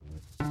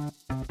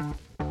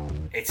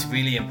It's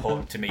really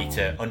important to me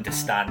to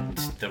understand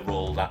the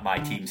role that my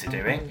teams are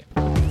doing.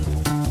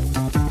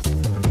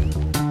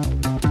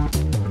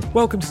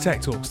 Welcome to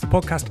Tech Talks, the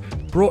podcast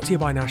brought to you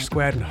by Nash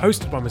Squared and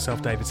hosted by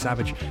myself, David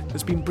Savage,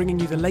 that's been bringing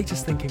you the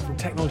latest thinking from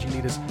technology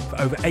leaders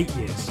for over 8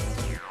 years.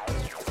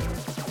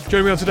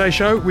 Joining me on today's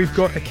show, we've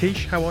got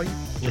Akish. How are you?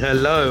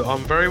 Hello,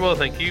 I'm very well,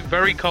 thank you.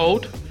 Very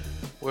cold.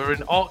 We're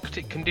in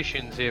Arctic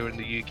conditions here in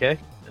the UK.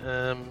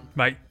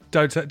 Mate,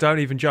 don't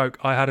even joke.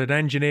 I had an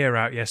engineer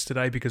out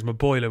yesterday because my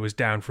boiler was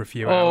down for a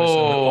few hours. And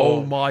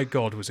oh my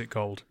God, was it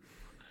cold.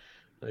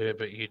 Yeah,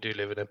 but you do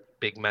live in a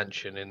big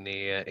mansion in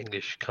the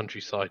English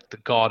countryside, the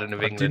Garden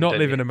of England. I do not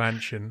live in a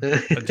mansion.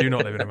 I do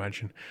not live in a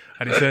mansion.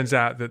 And it turns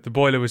out that the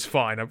boiler was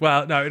fine.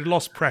 Well, no, it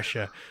lost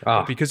pressure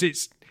because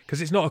it's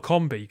not a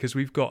combi. Because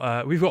we've got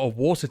a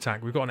water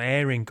tank. We've got an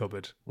airing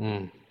cupboard.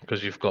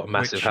 Because you've got a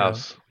massive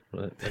house.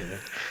 But, anyway.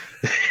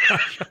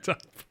 Shut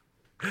up.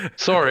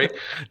 Sorry.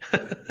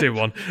 Do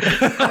one.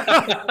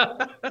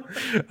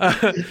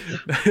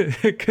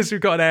 Because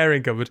we've got an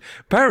airing cupboard.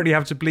 Apparently, you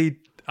have to bleed.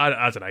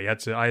 I don't know.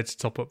 I had to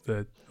top up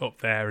the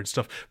air and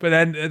stuff. But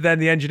then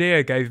the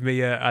engineer gave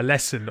me a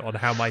lesson on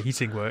how my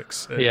heating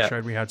works.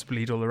 Showed me how to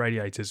bleed all the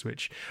radiators,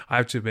 which I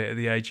have to admit, at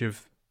the age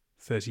of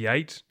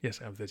 38, yes,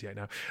 I'm 38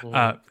 now.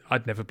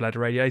 I'd never bled a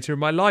radiator in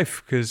my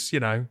life because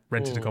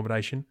rented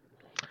accommodation.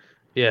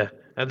 Yeah,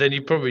 and then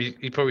he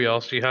probably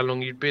asked you how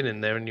long you'd been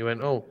in there, and you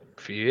went, a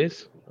few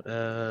years.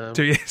 2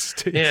 years.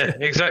 2 years. Yeah,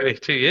 exactly,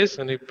 2 years,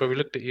 and he probably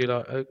looked at you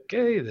like,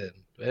 okay then.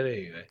 But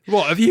anyway.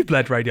 What, have you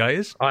bled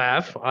radiators? I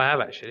have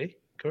actually.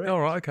 Correct.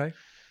 All right, okay.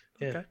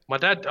 Yeah. Okay. My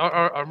dad,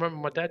 I remember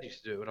my dad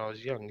used to do it when I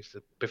was young.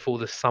 Before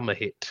the summer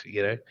hit,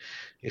 it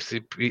used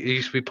to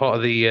be part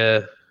of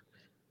the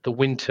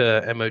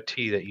winter MOT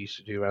that he used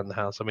to do around the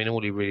house. I mean,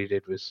 all he really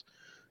did was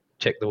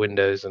check the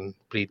windows and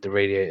bleed the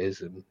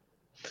radiators. And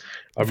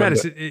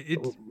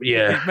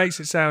it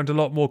makes it sound a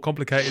lot more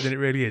complicated than it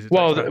really is.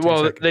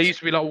 There used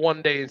to be like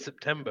one day in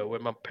September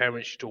when my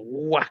parents used to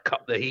whack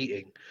up the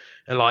heating,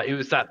 and like it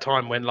was that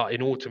time when like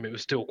in autumn it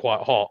was still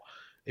quite hot.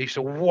 They used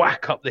to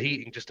whack up the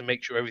heating just to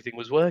make sure everything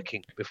was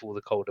working before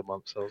the colder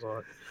months. I was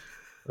like,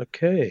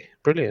 okay,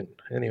 brilliant.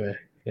 Anyway,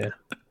 yeah.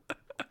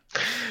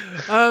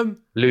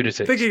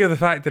 Lunatics. Thinking of the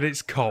fact that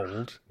it's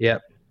cold. Yeah.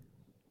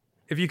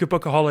 If you could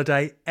book a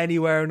holiday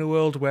anywhere in the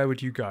world, where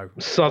would you go?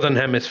 Southern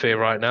Hemisphere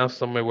right now,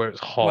 somewhere where it's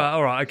hot. Well,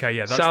 all right, okay,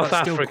 yeah. South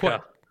that's Africa. Still quite...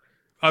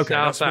 Okay,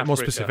 South that's a bit more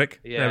Africa. specific.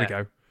 Yeah. There we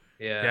go.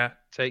 Yeah.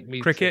 Take me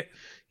cricket.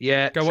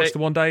 Go watch the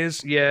one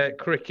dayers. Yeah,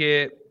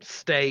 cricket,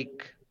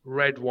 steak,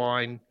 red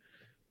wine.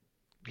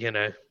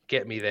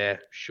 Get me there.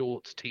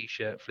 Shorts,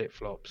 t-shirt, flip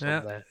flops. Yeah.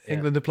 There. Yeah.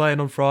 England are playing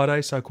on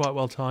Friday, so quite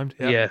well timed.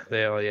 Yeah,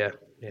 they are. Yeah,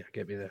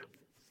 get me there.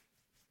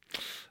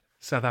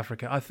 South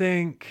Africa, I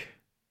think.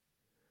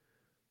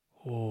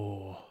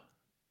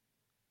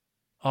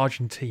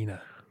 Argentina.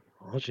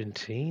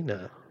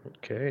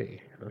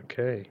 Okay.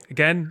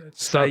 Again,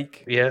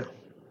 steak. Yeah.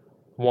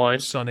 Wine.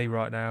 Sunny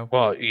right now.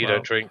 Well, you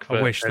don't drink.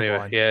 I wish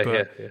anyway, the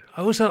wine.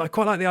 Yeah. I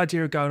quite like the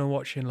idea of going and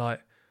watching like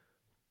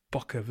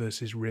Boca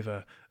versus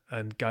River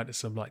and going to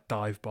some like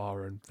dive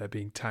bar and there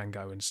being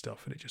tango and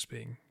stuff and it just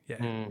being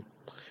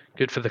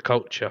good for the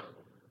culture.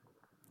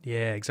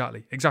 Yeah,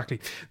 exactly. The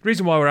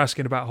reason why we're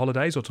asking about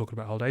holidays or talking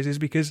about holidays is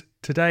because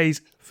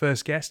today's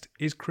first guest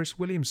is Chris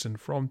Williamson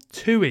from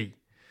TUI,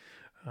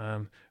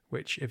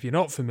 which, if you're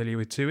not familiar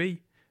with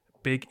TUI,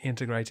 big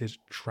integrated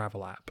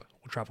travel app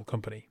or travel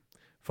company,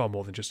 far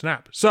more than just an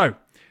app. So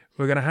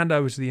we're going to hand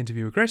over to the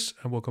interview with Chris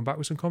and we'll come back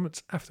with some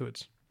comments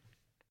afterwards.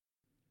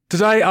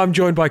 Today, I'm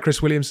joined by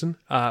Chris Williamson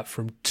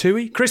from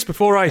TUI. Chris,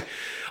 before I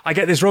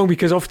get this wrong,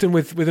 because often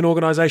with an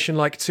organisation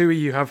like TUI,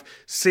 you have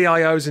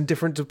CIOs in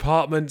different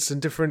departments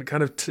and different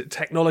kind of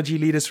technology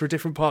leaders for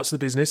different parts of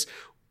the business.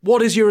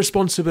 What is your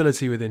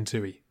responsibility within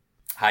TUI?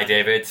 Hi,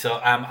 David. So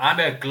I'm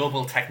a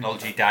global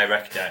technology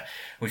director,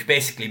 which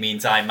basically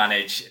means I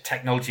manage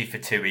technology for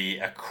TUI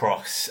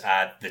across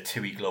the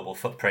TUI global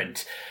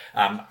footprint.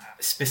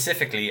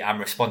 Specifically, I'm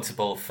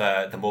responsible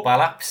for the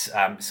mobile apps.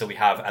 So we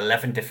have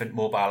 11 different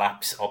mobile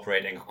apps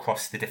operating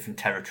across the different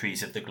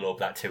territories of the globe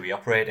that TUI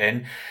operate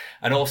in,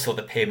 and also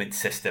the payment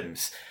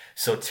systems.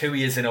 So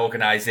TUI is an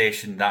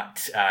organisation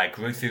that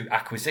grew through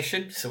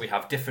acquisition. So we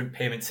have different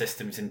payment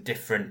systems in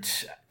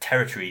different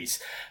territories.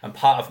 And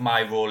part of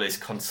my role is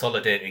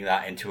consolidating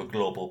that into a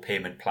global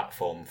payment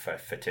platform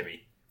for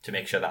TUI to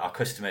make sure that our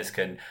customers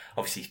can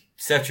obviously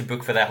search and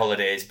book for their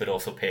holidays, but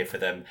also pay for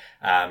them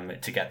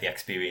to get the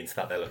experience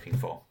that they're looking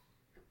for.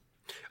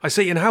 I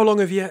see. And how long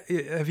have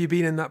you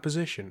been in that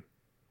position?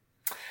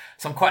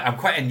 So I'm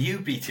quite a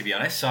newbie, to be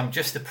honest. So I'm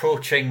just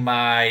approaching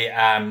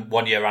my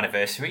 1 year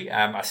anniversary.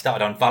 I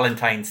started on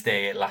Valentine's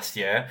Day last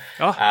year.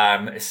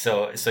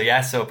 So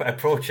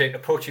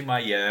approaching my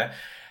year.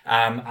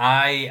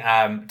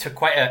 I took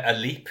quite a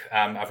leap.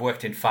 I've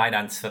worked in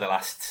finance for the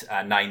last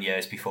 9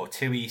 years before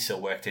TUI, so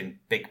worked in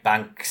big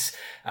banks.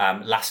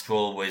 Last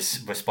role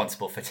was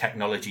responsible for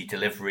technology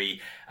delivery,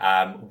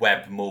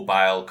 web,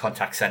 mobile,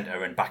 contact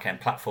center and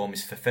back-end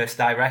platforms for First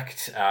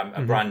Direct,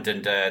 a brand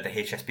under the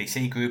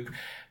HSBC group.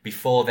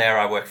 Before there,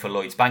 I worked for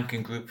Lloyds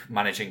Banking Group,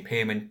 managing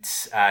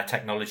payments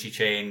technology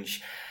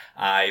change.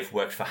 I've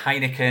worked for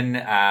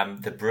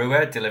Heineken, the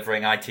brewer,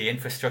 delivering IT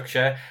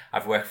infrastructure.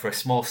 I've worked for a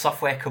small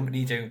software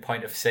company doing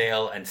point of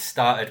sale, and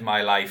started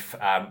my life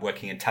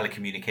working in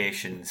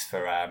telecommunications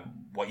for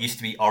what used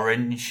to be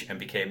Orange and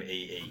became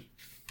EE.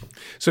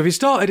 So if you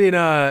started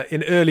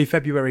in early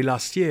February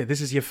last year,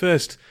 this is your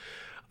first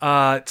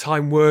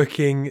time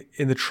working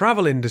in the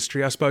travel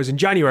industry, I suppose, in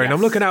January. Yes. And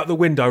I'm looking out the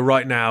window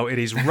right now. It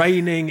is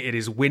raining, it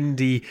is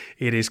windy,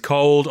 it is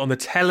cold. On the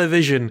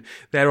television,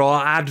 there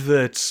are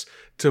adverts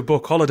to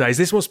book holidays.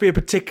 This must be a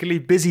particularly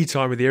busy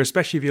time of the year,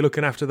 especially if you're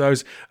looking after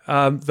those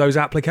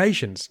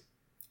applications.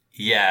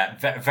 Yeah,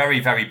 very,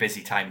 very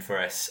busy time for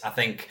us. I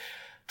think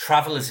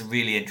travel is a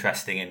really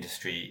interesting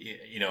industry.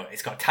 You know,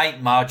 it's got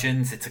tight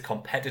margins, it's a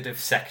competitive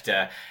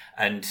sector,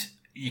 and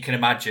you can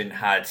imagine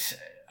had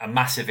a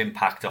massive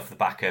impact off the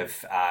back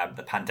of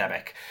the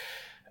pandemic.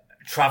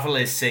 Travel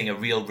is seeing a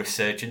real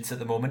resurgence at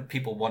the moment.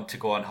 People want to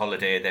go on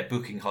holiday, they're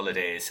booking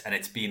holidays, and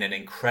it's been an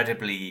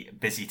incredibly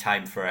busy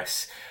time for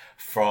us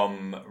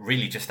from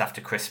really just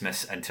after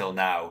Christmas until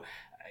now.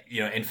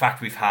 You know, in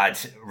fact, we've had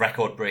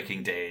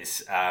record-breaking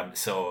days.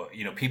 So,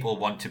 you know, people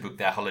want to book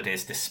their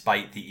holidays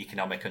despite the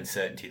economic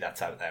uncertainty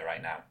that's out there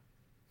right now.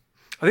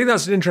 I think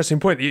that's an interesting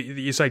point that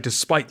you say,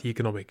 despite the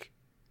economic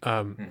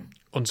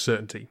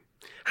uncertainty.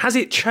 Has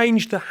it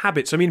changed the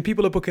habits? I mean,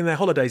 people are booking their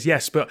holidays,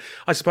 yes, but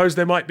I suppose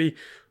they might be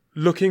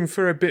looking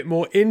for a bit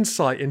more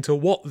insight into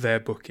what they're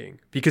booking.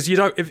 Because you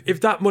don't, if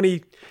that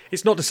money,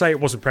 it's not to say it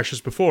wasn't precious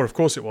before, of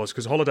course it was,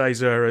 because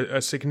holidays are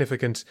a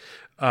significant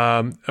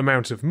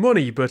amount of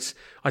money, but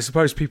I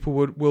suppose people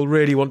will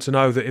really want to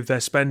know that if they're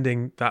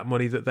spending that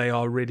money, that they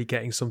are really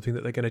getting something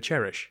that they're going to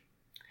cherish.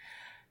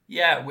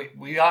 Yeah,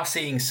 we are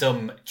seeing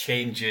some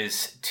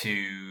changes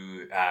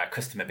to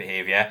customer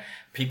behaviour.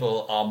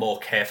 People are more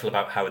careful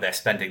about how they're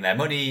spending their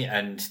money,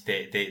 and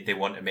they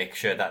want to make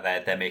sure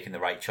that they're making the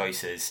right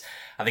choices.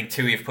 I think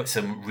TUI have put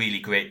some really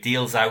great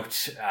deals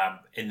out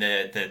in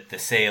the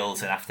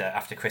sales and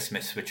after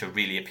Christmas, which are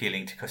really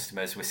appealing to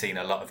customers. We're seeing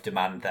a lot of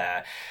demand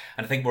there.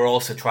 And I think we're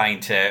also trying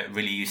to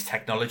really use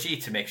technology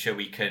to make sure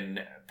we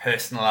can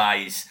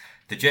personalise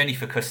the journey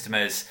for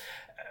customers,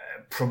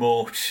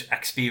 promote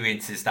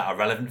experiences that are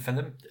relevant for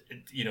them.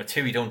 You know,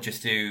 TUI don't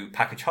just do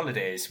package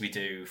holidays. We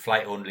do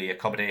flight only,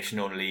 accommodation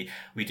only.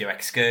 We do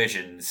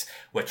excursions.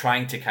 We're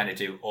trying to kind of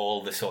do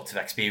all the sorts of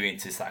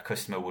experiences that a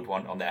customer would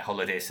want on their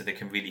holiday, so they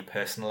can really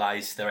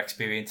personalize their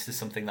experience to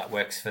something that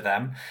works for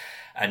them.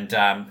 And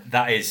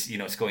that is, you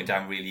know, it's going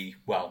down really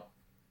well.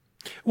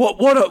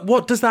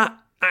 What does that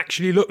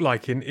actually look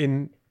like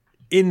in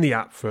the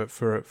app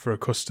for a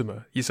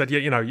customer? You said,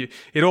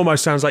 it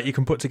almost sounds like you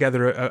can put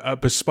together a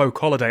bespoke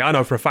holiday. I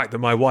know for a fact that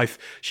my wife,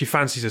 she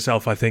fancies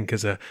herself, I think,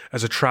 as a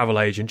travel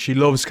agent. She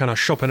loves kind of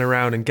shopping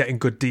around and getting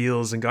good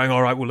deals and going,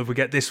 all right, well, if we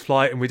get this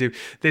flight and we do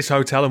this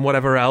hotel and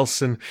whatever else,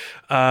 and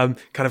kind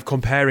of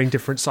comparing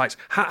different sites.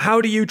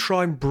 How do you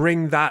try and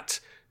bring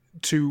that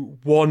to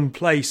one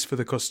place for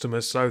the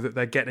customers so that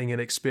they're getting an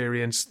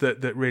experience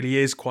that really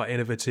is quite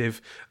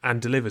innovative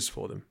and delivers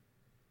for them?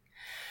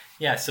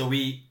 Yeah, so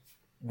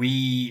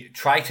we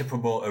try to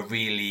promote a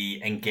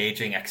really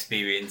engaging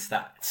experience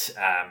that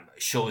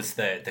shows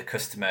the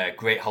customer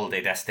great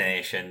holiday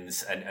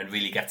destinations and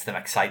really gets them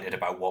excited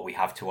about what we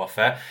have to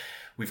offer.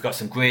 We've got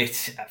some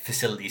great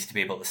facilities to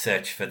be able to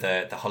search for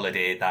the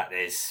holiday that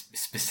is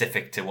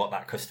specific to what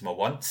that customer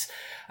wants.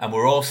 And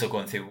we're also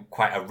going through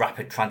quite a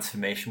rapid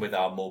transformation with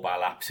our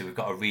mobile app. So we've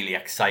got a really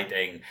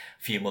exciting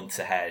few months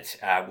ahead.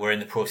 We're in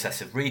the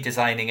process of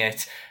redesigning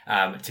it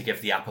to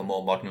give the app a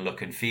more modern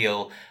look and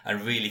feel,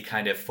 and really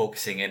kind of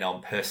focusing in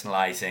on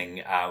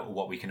personalizing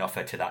what we can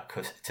offer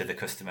to the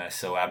customer.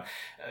 So,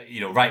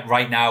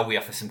 right now we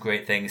offer some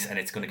great things, and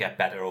it's going to get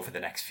better over the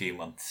next few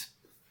months.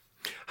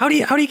 How do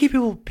you keep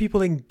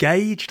people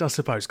engaged, I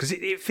suppose? Because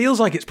it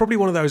feels like it's probably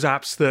one of those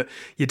apps that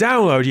you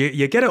download,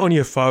 you get it on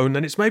your phone,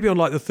 and it's maybe on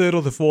like the third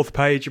or the fourth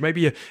page.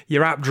 Maybe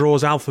your app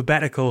draws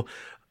alphabetical,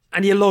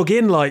 and you log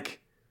in like,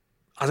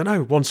 I don't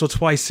know, once or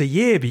twice a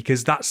year,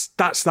 because that's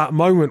that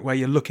moment where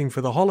you're looking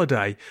for the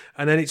holiday,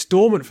 and then it's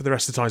dormant for the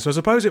rest of the time. So I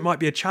suppose it might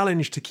be a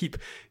challenge to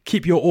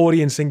keep your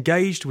audience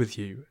engaged with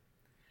you.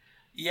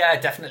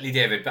 Yeah, definitely,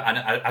 David. But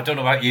I don't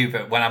know about you,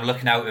 but when I'm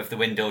looking out of the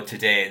window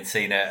today and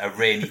seeing a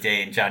rainy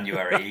day in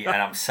January, and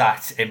I'm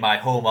sat in my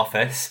home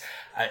office,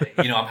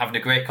 I'm having a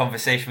great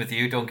conversation with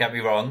you. Don't get me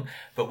wrong,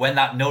 but when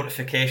that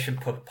notification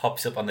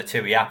pops up on the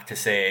TUI app to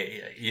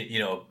say,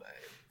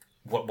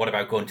 what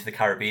about going to the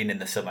Caribbean in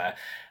the summer?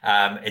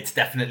 It's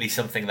definitely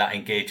something that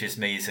engages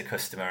me as a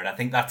customer, and I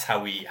think that's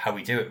how we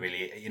do it.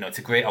 Really, it's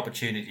a great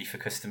opportunity for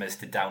customers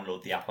to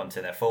download the app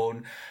onto their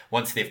phone.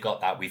 Once they've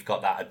got that, we've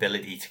got that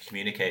ability to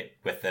communicate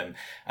with them,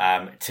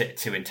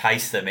 to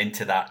entice them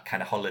into that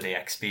kind of holiday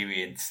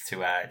experience,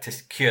 to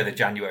cure the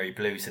January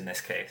blues in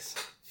this case.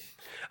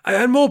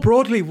 And more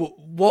broadly,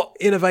 what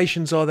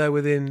innovations are there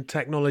within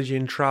technology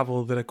and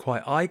travel that are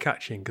quite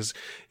eye-catching? Because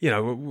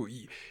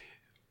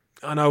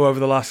I know over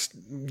the last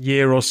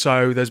year or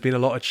so, there's been a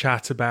lot of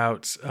chat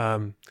about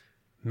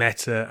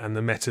Meta and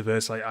the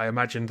metaverse. I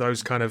imagine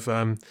those kind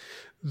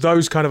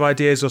of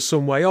ideas are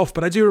some way off.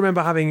 But I do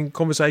remember having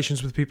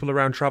conversations with people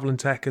around travel and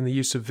tech and the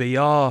use of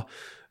VR,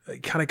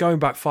 kind of going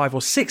back 5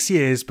 or 6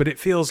 years. But it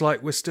feels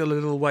like we're still a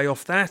little way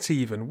off that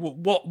even.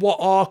 What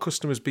are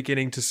customers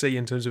beginning to see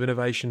in terms of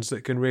innovations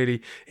that can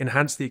really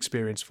enhance the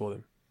experience for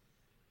them?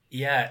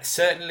 Yeah,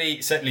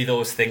 certainly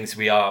those things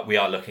we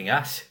are looking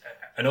at.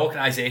 An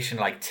organisation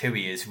like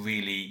TUI is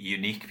really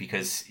unique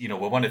because, you know,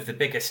 we're one of the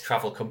biggest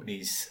travel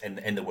companies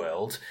in the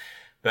world,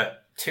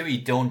 but TUI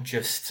don't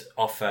just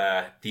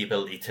offer the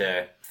ability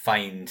to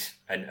find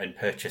and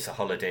purchase a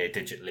holiday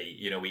digitally.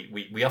 You know,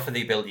 we offer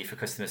the ability for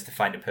customers to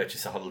find and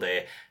purchase a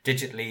holiday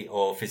digitally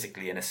or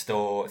physically in a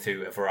store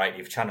through a variety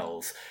of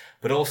channels,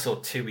 but also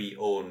TUI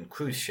own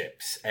cruise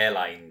ships,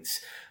 airlines,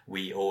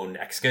 we own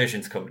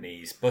excursions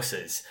companies,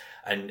 buses,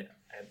 and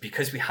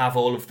because we have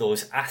all of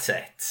those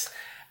assets,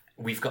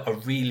 we've got a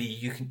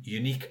really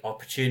unique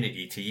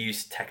opportunity to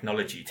use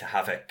technology to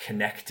have a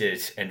connected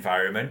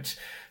environment.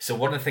 So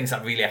one of the things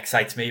that really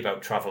excites me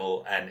about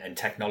travel and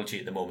technology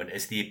at the moment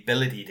is the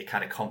ability to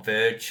kind of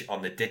converge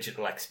on the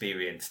digital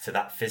experience to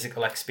that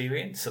physical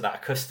experience so that a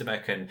customer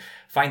can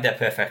find their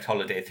perfect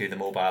holiday through the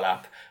mobile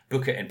app,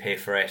 book it and pay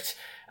for it,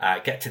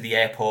 get to the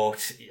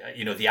airport,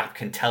 you know, the app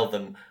can tell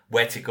them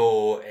where to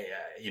go,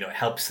 you know, it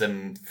helps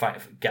them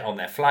get on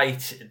their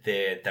flight,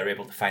 they're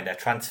able to find their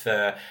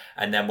transfer,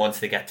 and then once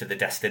they get to the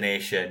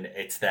destination,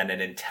 it's then an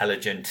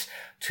intelligent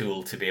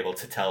tool to be able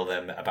to tell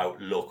them about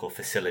local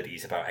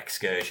facilities, about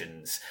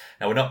excursions.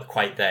 Now, we're not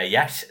quite there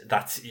yet.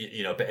 That's,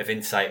 you know, a bit of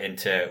insight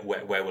into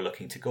where we're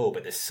looking to go,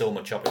 but there's so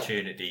much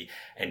opportunity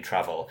in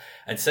travel.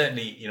 And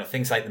certainly, you know,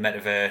 things like the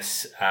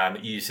metaverse,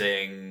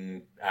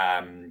 using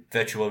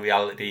virtual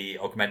reality,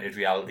 augmented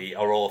reality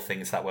are all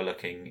things that we're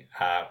looking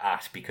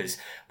at because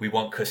we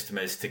want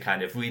customers to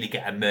kind of really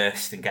get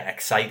immersed and get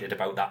excited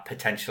about that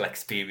potential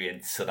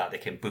experience so that they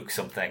can book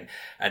something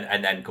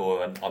and then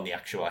go on the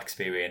actual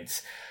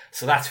experience.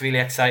 So that's really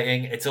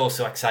exciting. It's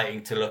also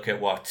exciting to look at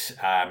what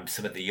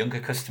some of the younger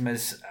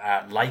customers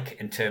like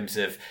in terms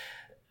of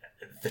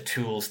the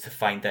tools to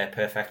find their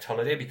perfect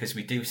holiday, because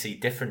we do see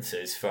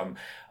differences from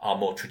our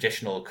more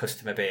traditional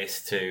customer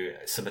base to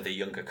some of the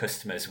younger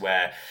customers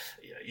where,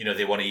 you know,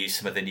 they want to use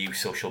some of the new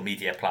social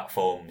media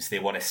platforms. They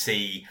want to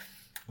see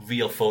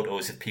real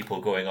photos of people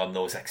going on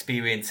those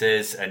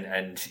experiences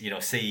and you know,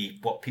 see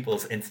what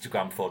people's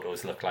Instagram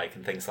photos look like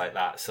and things like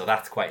that. So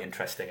that's quite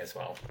interesting as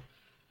well.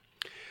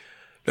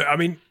 I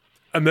mean,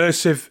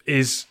 immersive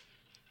is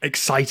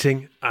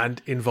exciting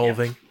and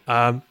involving.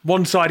 Yeah.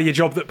 One side of your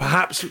job that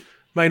perhaps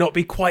may not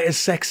be quite as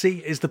sexy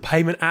is the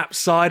payment app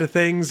side of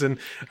things and,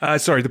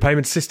 the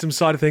payment system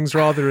side of things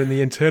rather, and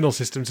the internal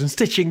systems and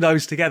stitching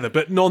those together.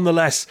 But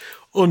nonetheless,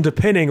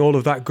 underpinning all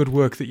of that good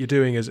work that you're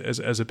doing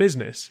as a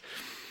business.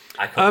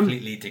 I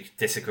completely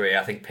disagree.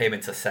 I think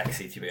payments are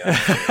sexy, to be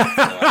honest.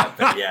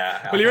 But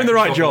yeah, well, you're in the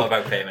right job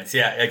about payments.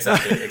 Yeah,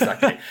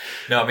 exactly.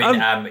 No,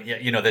 I mean,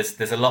 you know,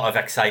 there's a lot of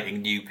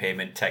exciting new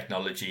payment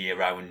technology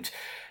around.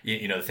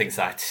 You know, things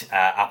that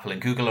Apple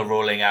and Google are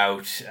rolling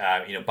out.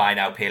 You know, buy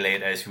now, pay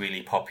later is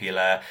really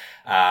popular,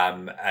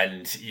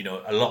 and you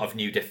know, a lot of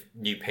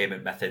new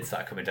payment methods that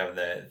are coming down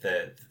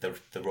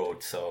the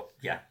road. So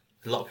yeah,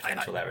 a lot of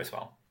potential there as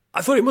well.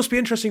 I thought it must be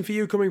interesting for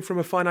you coming from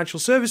a financial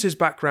services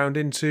background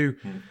into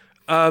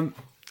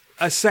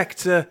a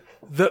sector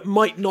that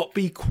might not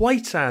be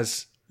quite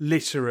as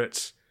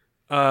literate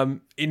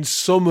in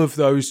some of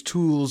those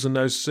tools and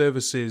those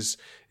services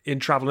in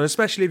travel, and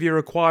especially if you're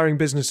acquiring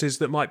businesses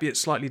that might be at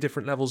slightly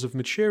different levels of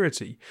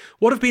maturity.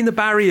 What have been the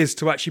barriers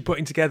to actually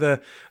putting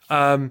together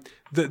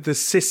the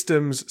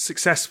systems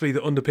successfully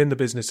that underpin the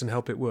business and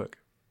help it work?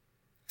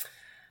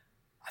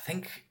 I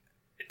think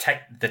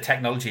the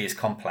technology is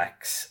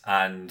complex,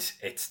 and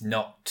it's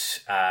not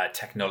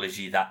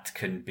technology that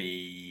can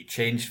be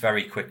changed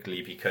very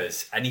quickly,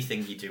 because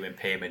anything you do in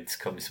payments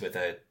comes with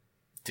a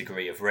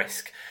degree of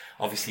risk.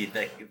 Obviously,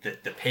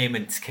 the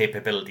payments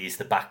capability is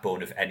the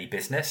backbone of any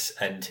business,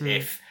 and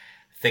if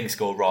things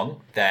go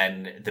wrong,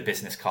 then the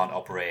business can't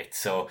operate.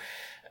 So,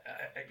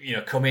 you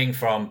know, coming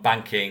from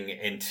banking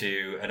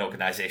into an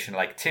organisation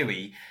like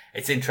TUI,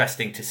 it's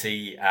interesting to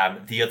see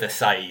the other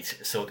side,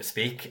 so to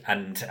speak.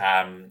 And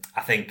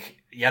I think,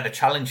 the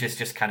challenge is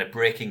just kind of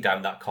breaking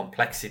down that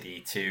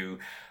complexity to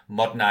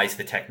modernize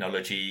the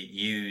technology,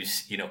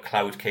 use, you know,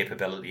 cloud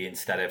capability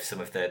instead of some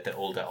of the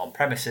older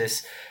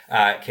on-premises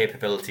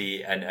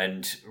capability,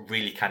 and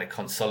really kind of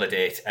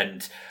consolidate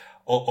and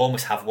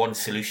almost have one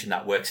solution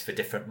that works for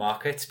different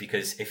markets.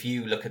 Because if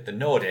you look at the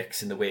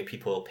Nordics and the way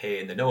people pay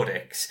in the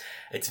Nordics,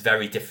 it's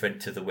very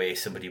different to the way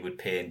somebody would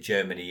pay in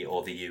Germany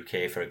or the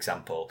UK, for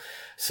example.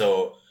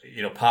 So,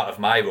 you know, part of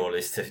my role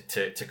is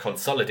to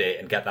consolidate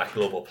and get that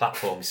global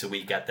platform so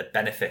we get the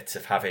benefits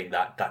of having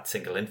that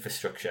single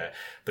infrastructure,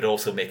 but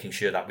also making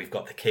sure that we've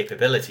got the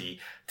capability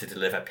to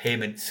deliver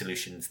payment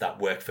solutions that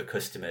work for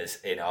customers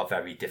in our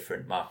very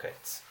different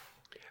markets.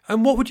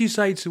 And what would you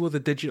say to other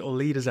digital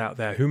leaders out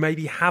there who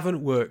maybe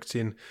haven't worked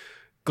in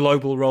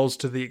global roles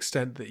to the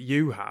extent that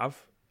you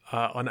have,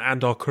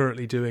 and are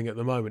currently doing at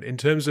the moment in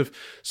terms of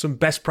some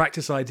best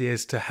practice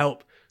ideas to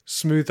help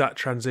smooth that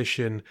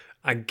transition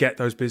and get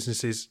those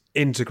businesses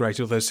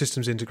integrated or those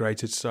systems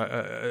integrated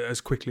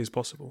as quickly as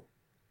possible?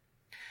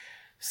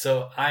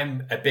 So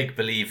I'm a big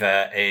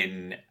believer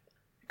in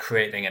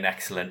creating an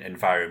excellent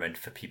environment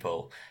for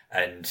people,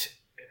 and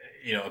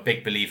a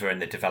big believer in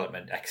the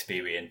development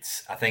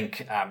experience. I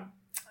think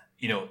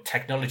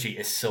technology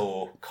is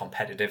so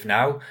competitive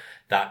now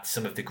that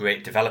some of the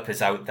great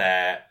developers out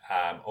there,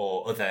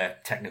 or other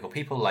technical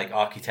people like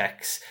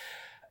architects,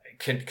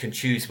 can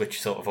choose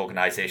which sort of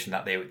organization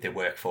that they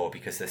work for,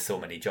 because there's so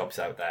many jobs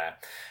out there.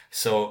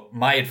 So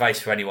my advice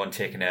for anyone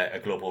taking a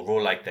global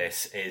role like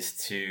this is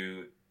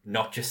to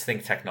not just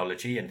think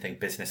technology and think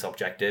business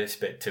objectives,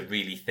 but to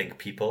really think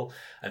people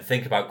and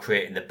think about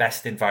creating the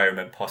best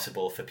environment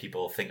possible for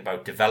people. Think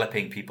about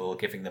developing people,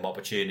 giving them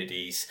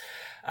opportunities.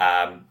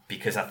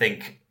 Because I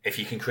think if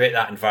you can create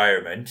that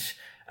environment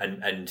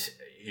and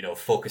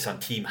focus on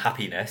team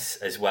happiness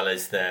as well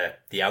as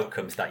the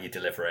outcomes that you're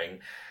delivering,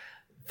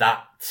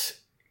 that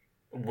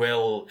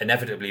will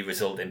inevitably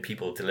result in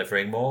people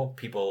delivering more,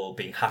 people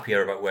being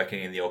happier about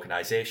working in the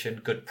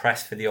organization, good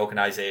press for the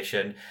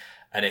organization.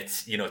 And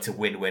it's a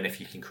win-win if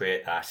you can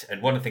create that.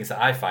 And one of the things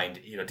that I find,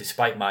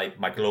 despite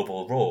my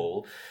global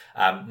role,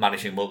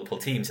 managing multiple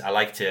teams, I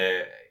like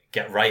to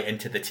get right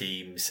into the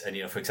teams. And,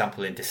 for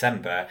example, in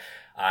December,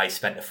 I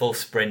spent a full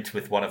sprint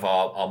with one of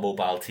our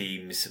mobile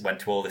teams, went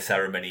to all the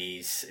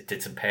ceremonies,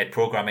 did some paired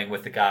programming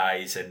with the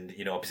guys, and,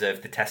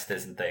 observed the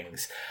testers and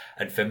things.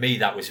 And for me,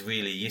 that was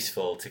really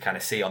useful to kind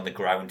of see on the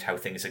ground how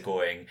things are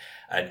going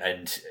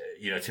and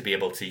to be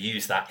able to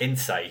use that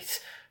insight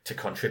to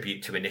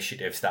contribute to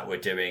initiatives that we're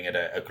doing at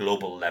a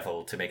global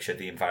level to make sure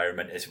the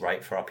environment is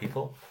right for our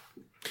people.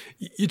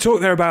 You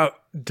talk there about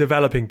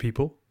developing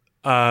people.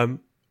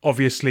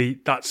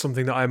 Obviously, that's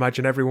something that I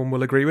imagine everyone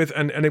will agree with.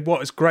 And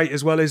what is great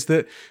as well is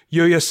that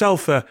you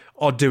yourself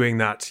are doing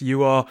that.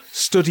 You are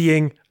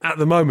studying at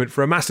the moment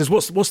for a master's.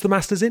 What's the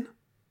master's in?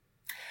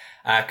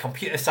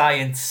 Computer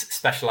science,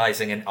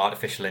 specializing in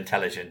artificial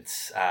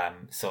intelligence.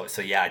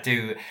 So yeah, I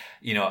do.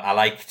 I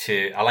like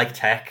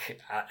tech,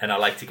 and I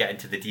like to get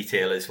into the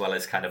detail as well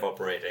as kind of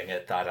operating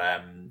at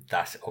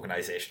that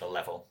organizational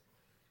level.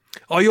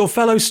 Are your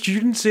fellow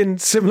students in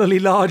similarly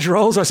large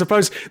roles? I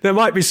suppose there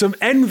might be some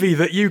envy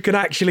that you can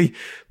actually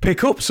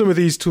pick up some of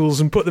these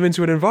tools and put them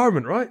into an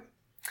environment, right?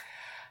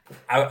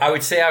 I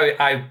would say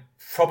I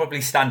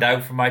probably stand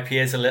out from my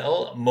peers a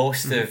little.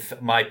 Most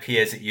of my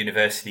peers at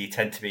university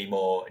tend to be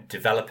more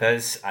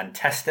developers and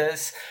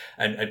testers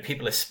and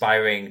people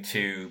aspiring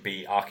to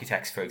be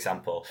architects, for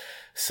example.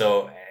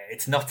 So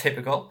it's not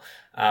typical,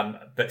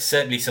 but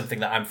certainly something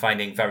that I'm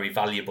finding very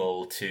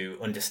valuable to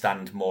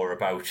understand more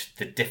about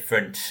the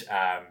different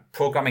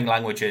programming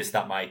languages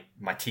that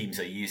my teams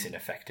are using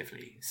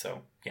effectively.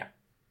 So, yeah.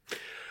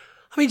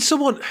 I mean,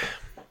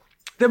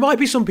 there might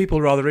be some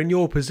people rather in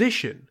your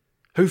position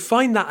who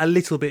find that a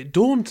little bit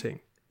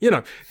daunting.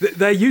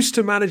 They're used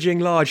to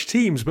managing large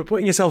teams, but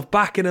putting yourself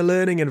back in a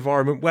learning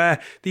environment where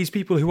these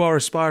people who are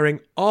aspiring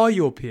are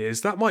your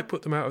peers, that might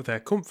put them out of their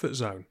comfort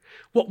zone.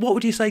 What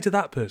would you say to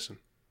that person?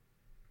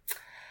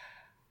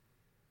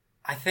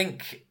 I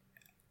think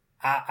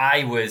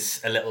I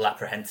was a little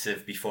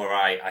apprehensive before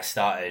I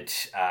started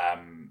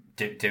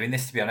doing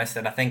this, to be honest.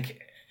 And I think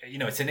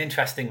it's an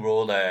interesting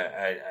role,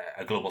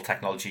 a global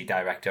technology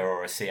director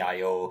or a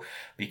CIO,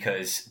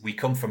 because we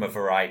come from a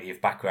variety of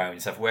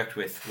backgrounds. I've worked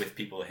with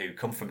people who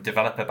come from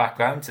developer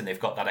backgrounds and they've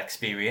got that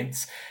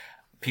experience,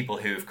 people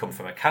who've come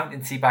from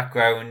accountancy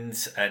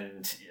backgrounds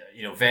and,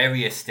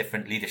 various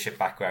different leadership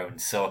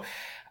backgrounds. So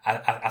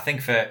I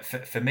think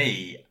for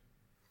me,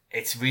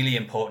 it's really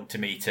important to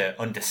me to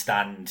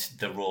understand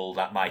the role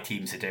that my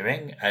teams are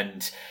doing.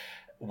 And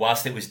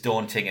whilst it was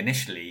daunting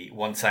initially,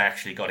 once I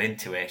actually got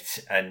into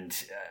it and,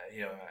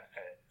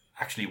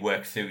 actually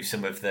worked through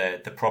some of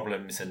the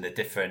problems and the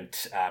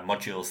different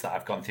modules that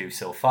I've gone through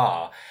so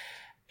far,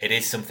 it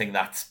is something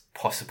that's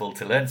possible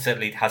to learn.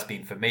 Certainly it has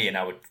been for me. And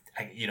I would,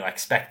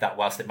 expect that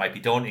whilst it might be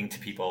daunting to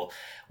people,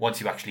 once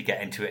you actually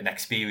get into it and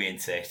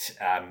experience it,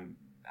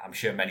 I'm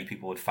sure many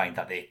people would find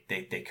that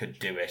they could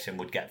do it and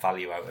would get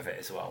value out of it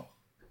as well.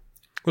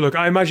 Well, look,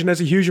 I imagine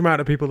there's a huge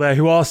amount of people there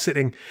who are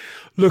sitting,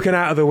 looking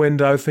out of the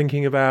window,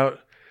 thinking about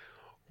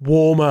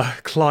warmer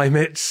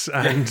climates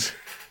and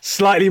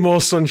slightly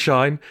more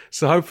sunshine.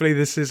 So hopefully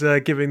this is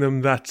giving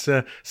them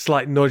that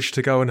slight nudge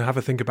to go and have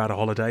a think about a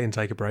holiday and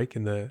take a break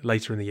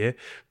later in the year.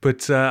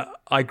 But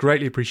I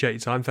greatly appreciate your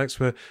time. Thanks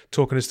for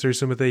talking us through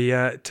some of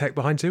the tech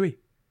behind TUI.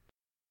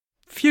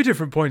 Few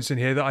different points in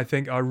here that I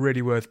think are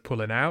really worth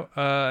pulling out.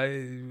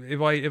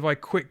 If I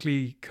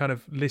quickly kind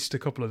of list a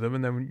couple of them,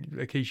 and then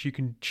Akish, you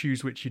can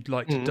choose which you'd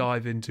like to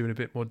dive into in a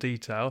bit more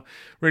detail.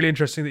 Really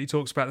interesting that he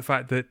talks about the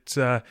fact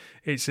that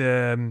it's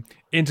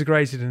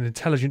integrated and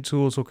intelligent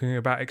tool, talking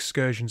about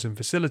excursions and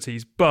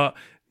facilities, but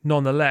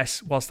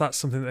nonetheless, whilst that's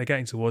something that they're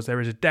getting towards,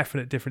 there is a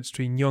definite difference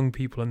between young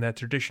people and their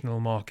traditional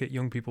market,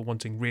 young people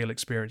wanting real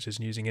experiences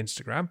and using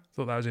Instagram.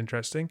 Thought that was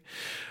interesting.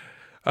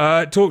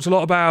 Talked a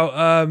lot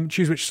about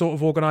choose which sort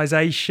of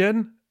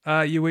organisation.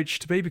 you wish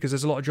to be, because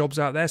there's a lot of jobs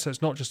out there. So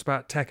it's not just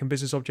about tech and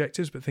business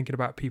objectives, but thinking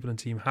about people and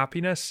team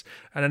happiness.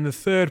 And then the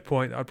third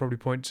point that I'd probably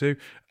point to,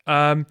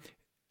 a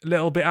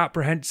little bit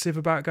apprehensive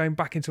about going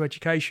back into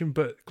education,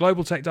 but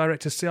global tech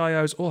directors,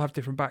 CIOs all have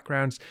different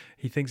backgrounds.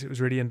 He thinks it was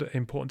really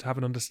important to have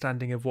an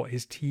understanding of what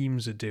his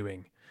teams are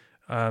doing.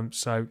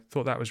 So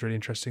thought that was really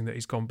interesting that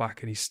he's gone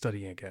back and he's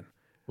studying again.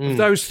 Of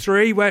those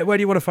three, where do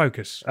you want to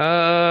focus?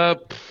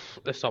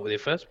 Let's start with your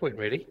first point,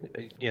 really.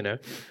 Younger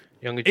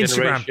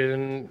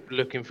generation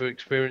looking for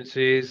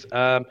experiences.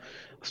 I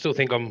still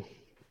think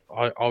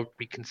I'll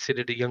be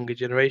considered a younger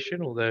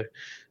generation, although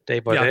day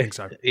by day. I think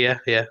so. Yeah.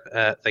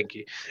 Thank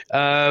you.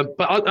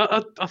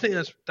 But I think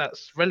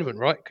that's relevant,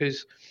 right?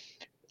 Because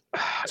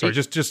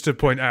just to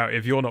point out,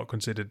 if you're not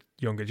considered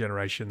younger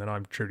generation, then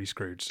I'm truly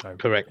screwed. So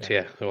correct,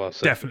 yeah. Well,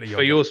 so definitely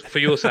for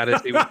your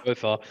sanity, we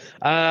both are.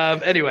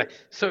 Anyway,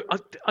 so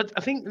I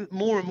think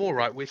more and more,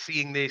 right, we're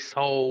seeing this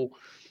whole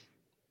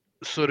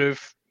sort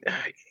of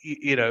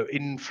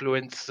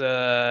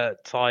influencer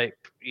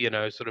type,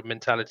 sort of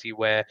mentality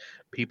where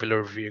people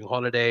are reviewing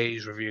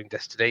holidays, reviewing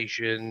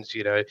destinations,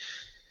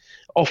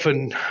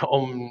 often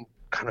on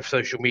kind of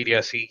social media,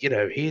 I see,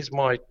 here's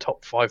my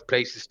top 5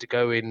 places to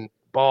go in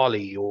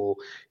Bali, or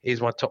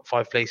here's my top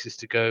 5 places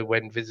to go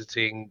when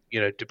visiting,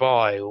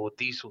 Dubai, or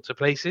these sorts of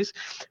places.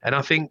 And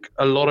I think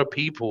a lot of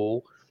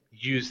people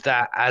use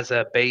that as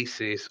a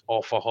basis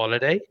of a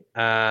holiday,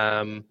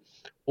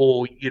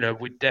 or,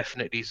 would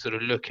definitely sort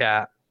of look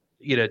at,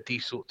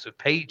 these sorts of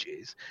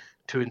pages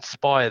to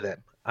inspire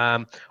them.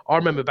 I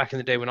remember back in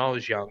the day when I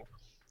was young,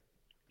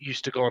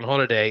 used to go on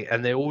holiday,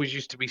 and there always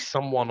used to be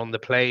someone on the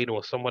plane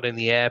or someone in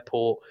the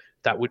airport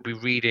that would be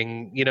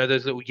reading,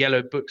 those little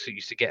yellow books that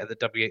used to get at the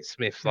W.H.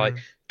 Smith, like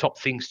top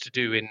things to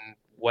do in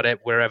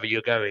wherever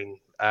you're going,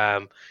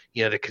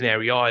 the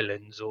Canary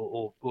Islands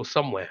or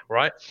somewhere,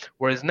 right?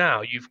 Whereas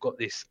now you've got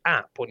this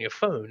app on your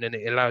phone, and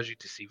it allows you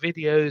to see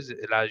videos,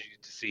 it allows you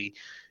to see,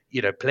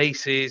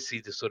 places, see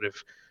the sort of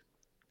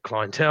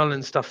clientele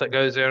and stuff that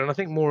goes there. And I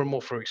think more and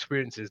more for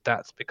experiences,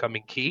 that's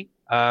becoming key.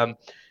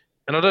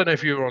 And I don't know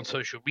if you were on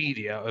social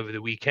media over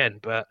the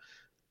weekend, but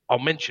I'll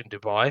mention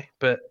Dubai,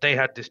 but they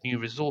had this new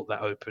resort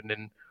that opened,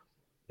 and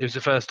it was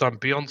the first time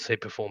Beyonce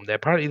performed there.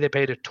 Apparently they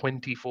paid her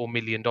 $24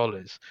 million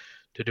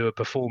to do a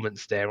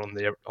performance there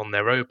on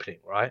their opening,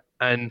 right?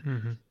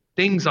 And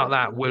things like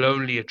that will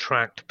only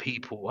attract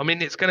people. I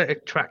mean, it's going to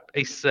attract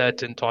a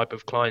certain type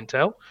of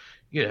clientele,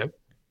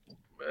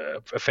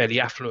 a fairly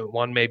affluent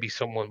one, maybe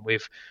someone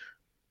with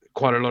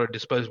quite a lot of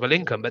disposable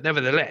income, but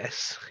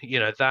nevertheless,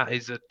 that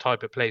is a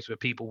type of place where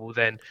people will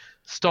then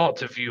start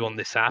to view on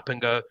this app and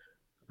go,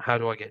 how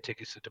do I get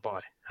tickets to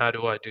Dubai? How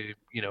do I do,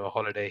 a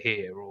holiday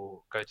here,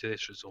 or go to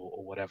this resort,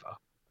 or whatever?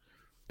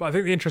 But I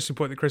think the interesting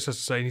point that Chris has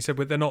to say, and he said,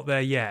 well, they're not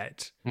there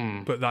yet,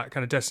 but that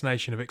kind of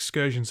destination of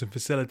excursions and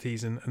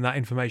facilities and that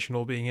information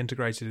all being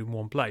integrated in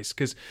one place.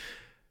 Because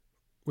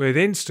with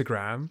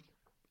Instagram,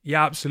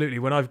 yeah, absolutely.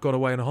 When I've gone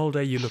away on a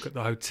holiday, you look at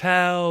the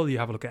hotel, you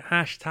have a look at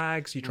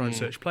hashtags, you try and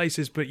search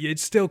places, but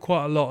it's still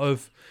quite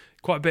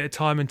a bit of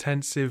time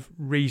intensive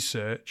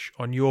research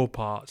on your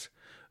part.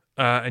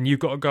 And you've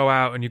got to go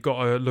out and you've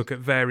got to look at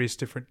various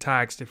different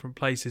tags, different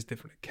places,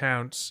 different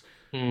accounts.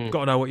 You've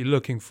got to know what you're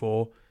looking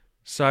for.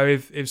 So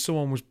if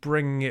someone was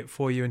bringing it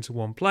for you into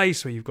one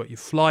place, where you've got your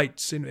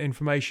flights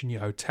information,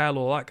 your hotel,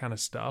 all that kind of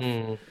stuff,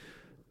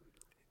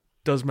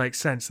 does make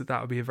sense that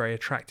would be a very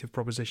attractive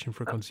proposition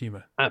for a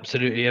consumer.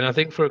 Absolutely. And I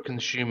think for a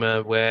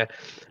consumer where,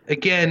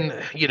 again,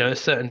 a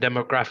certain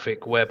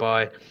demographic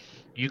whereby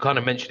you kind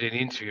of mentioned in the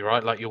interview,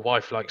 right? Like your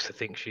wife likes to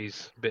think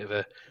she's a bit of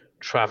a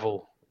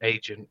travel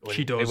agent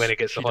when it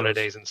gets to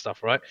holidays and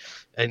stuff, right?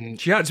 And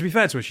she had, to be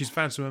fair to her, she's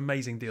found some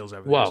amazing deals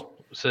over there. Well,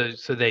 so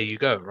there you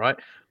go, right?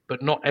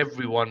 But not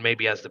everyone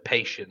maybe has the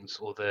patience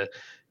or the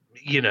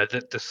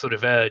sort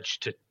of urge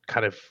to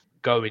kind of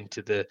go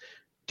into the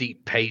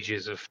deep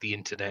pages of the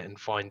internet and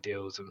find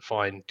deals and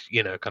find,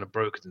 kind of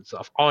brokers and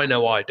stuff. I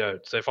know I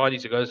don't. So if I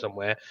need to go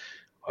somewhere,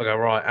 I go,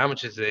 right, how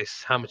much is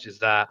this? How much is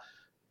that?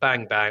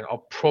 Bang, bang.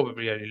 I'll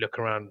probably only look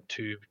around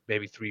 2,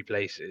 maybe 3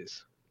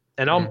 places.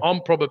 And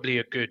I'm probably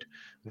a good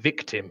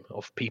victim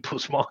of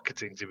people's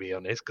marketing, to be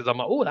honest, because I'm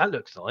like, oh, that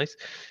looks nice.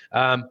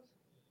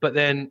 But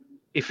then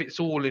if it's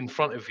all in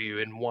front of you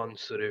in one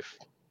sort of,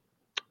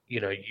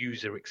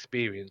 user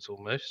experience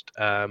almost,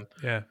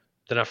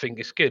 then I think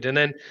it's good. And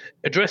then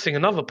addressing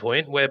another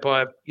point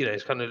whereby,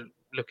 it's kind of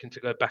looking to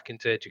go back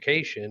into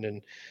education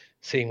and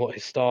seeing what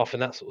his staff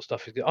and that sort of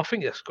stuff is good. I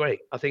think that's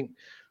great. I think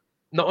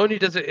not only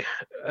does it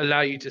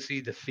allow you to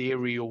see the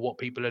theory or what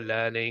people are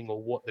learning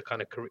or what the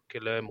kind of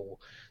curriculum or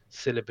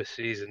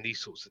syllabuses and these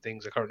sorts of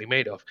things are currently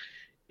made of,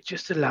 it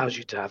just allows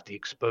you to have the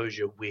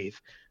exposure with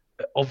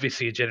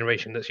obviously a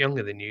generation that's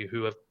younger than you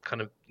who have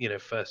kind of,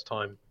 first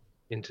time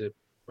into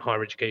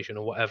higher education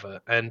or whatever.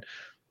 And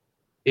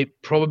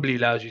it probably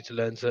allows you to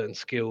learn certain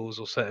skills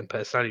or certain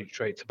personality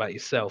traits about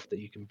yourself that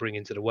you can bring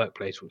into the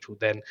workplace, which will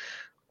then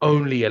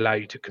only allow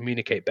you to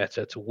communicate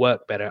better, to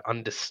work better,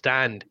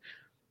 understand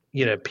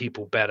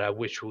people better,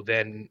 which will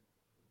then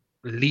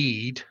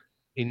lead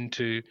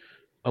into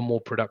a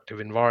more productive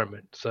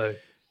environment. So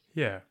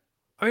Yeah.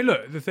 I mean,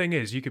 look, the thing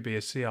is, you could be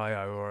a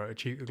CIO or a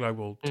chief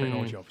global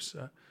technology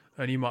officer,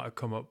 and you might have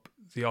come up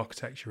the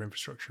architecture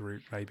infrastructure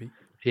route, maybe.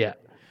 yeah,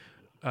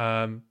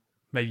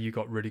 Maybe you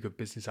got really good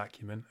business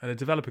acumen, and a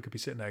developer could be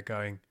sitting there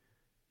going,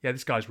 yeah,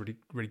 this guy's really,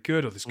 really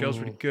good, or this girl's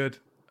really good.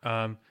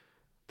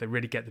 They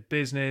really get the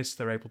business.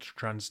 They're able to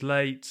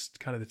translate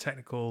kind of the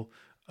technical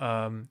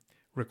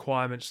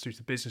requirements through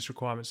to business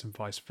requirements and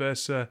vice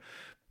versa.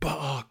 But,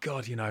 oh,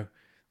 God, they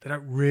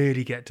don't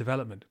really get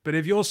development. But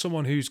if you're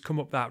someone who's come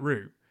up that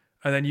route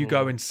and then you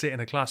go and sit in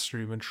a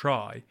classroom and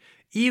try,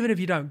 even if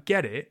you don't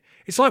get it,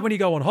 it's like when you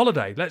go on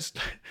holiday. It's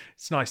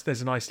nice.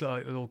 There's a nice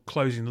little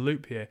closing the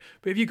loop here.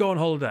 But if you go on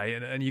holiday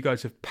and you go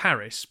to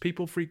Paris,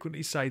 people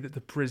frequently say that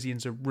the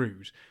Parisians are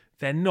rude.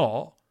 They're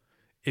not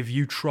if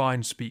you try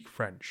and speak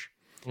French.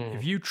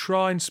 If you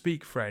try and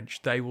speak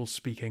French, they will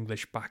speak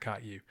English back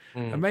at you.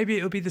 And maybe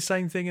it'll be the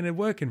same thing in a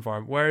work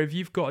environment where if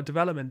you've got a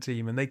development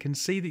team and they can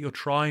see that you're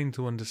trying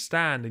to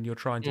understand and you're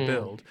trying to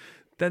build,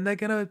 then they're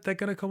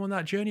gonna come on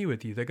that journey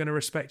with you. They're gonna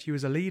respect you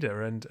as a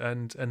leader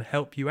and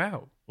help you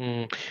out.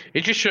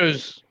 It just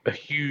shows a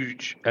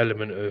huge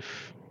element of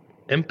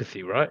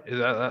empathy, right?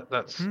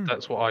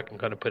 That's what I can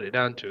kind of put it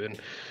down to.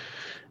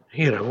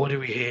 And what do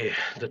we hear?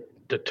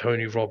 The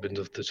Tony Robbins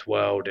of this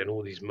world and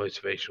all these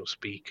motivational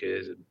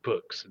speakers and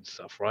books and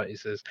stuff, right? It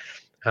says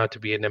how to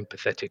be an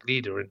empathetic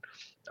leader. And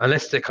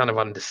unless they're kind of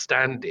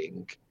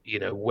understanding,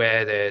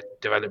 where their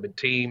development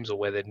teams or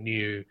where their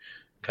new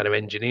kind of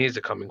engineers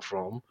are coming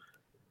from,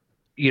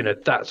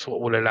 that's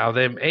what will allow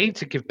them, A,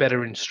 to give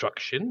better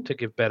instruction, to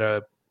give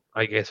better,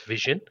 I guess,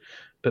 vision,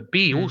 but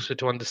B, also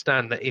to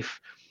understand that if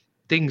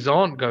things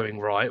aren't going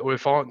right or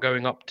if aren't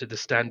going up to the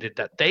standard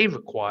that they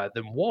require,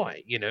 then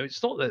why?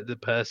 It's not that the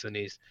person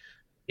is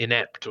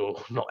inept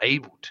or not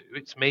able to.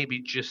 It's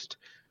maybe just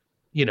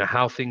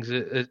how things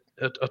are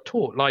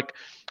taught. Like,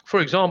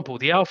 for example,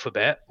 the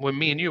alphabet, when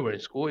me and you were in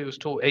school, it was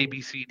taught A,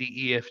 B, C, D,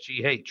 E, F,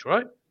 G, H,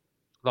 right?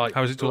 Like,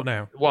 how is it taught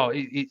now? Well,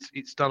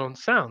 it's done on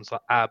sounds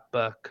like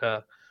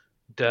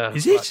abacadabra.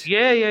 Is it?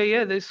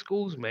 Yeah. There's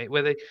schools, mate,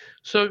 where they.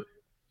 So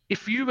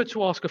if you were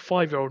to ask a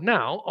 5-year-old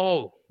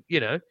now,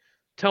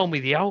 tell me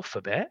the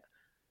alphabet,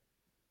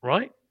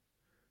 right?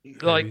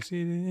 Like,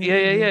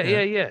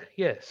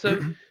 yeah. So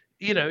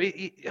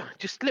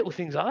just little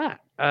things like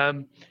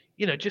that.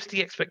 Just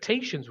the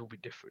expectations will be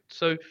different.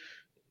 So,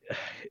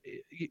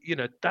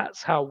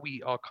 that's how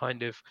we are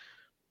kind of,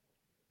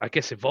 I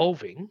guess,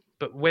 evolving.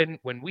 But when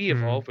we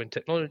evolve, when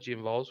technology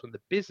evolves, when the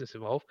business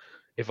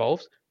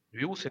evolves,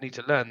 we also need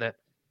to learn that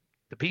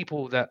the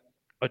people that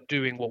are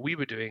doing what we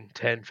were doing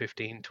 10,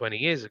 15, 20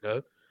 years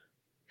ago,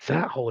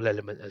 that whole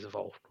element has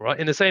evolved, right?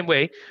 In the same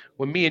way,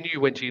 when me and you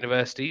went to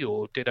university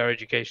or did our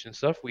education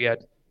stuff, we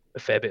had a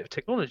fair bit of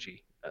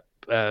technology,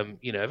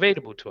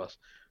 available to us,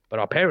 but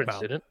our parents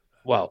didn't.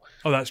 Well,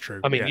 that's true.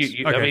 I mean,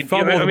 yes.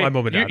 Far more than my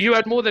mum and dad. You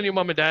had more than your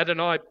mum and dad,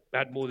 and I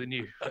had more than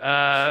you.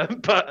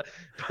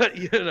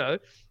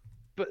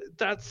 But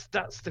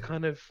that's the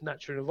kind of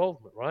natural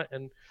involvement, right?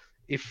 And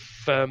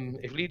if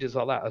leaders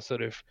like that are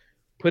sort of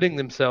putting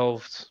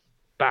themselves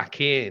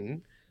back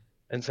in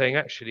and saying,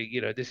 actually,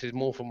 this is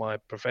more for my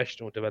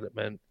professional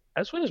development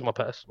as well as my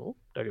personal,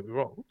 don't get me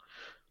wrong,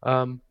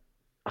 I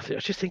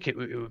just think it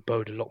would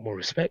bode a lot more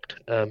respect.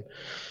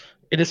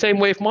 In the same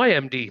way, if my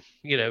MD,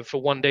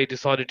 for one day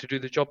decided to do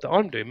the job that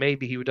I'm doing,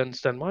 maybe he would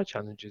understand my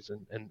challenges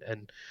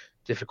and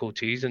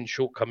difficulties and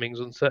shortcomings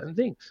on certain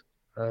things.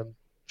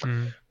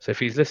 So if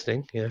he's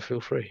listening, feel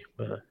free.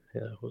 But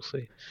we'll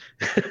see.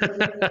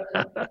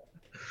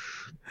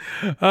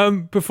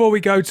 Before we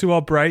go to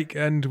our break,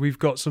 and we've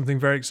got something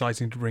very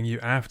exciting to bring you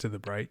after the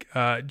break,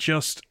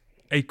 just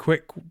a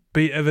quick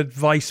bit of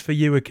advice for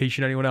you, Akish,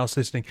 and anyone else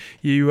listening.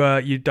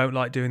 You don't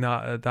like doing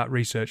that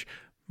research.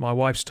 My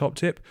wife's top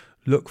tip: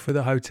 look for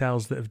the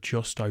hotels that have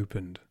just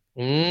opened.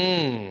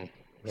 So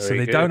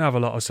they don't have a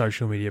lot of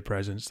social media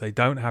presence. They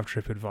don't have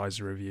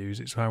TripAdvisor reviews.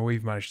 It's how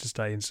we've managed to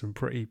stay in some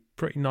pretty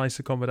nice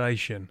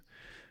accommodation.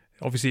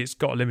 Obviously, it's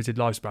got a limited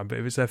lifespan, but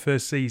if it's their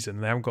first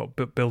season, they haven't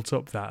got built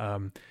up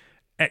that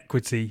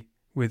equity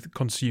with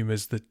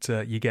consumers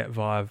that you get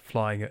via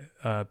flying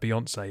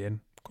Beyonce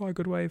in. Quite a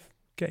good way of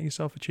getting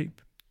yourself a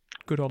cheap,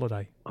 good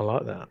holiday. I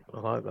like that.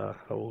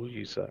 I will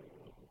use that.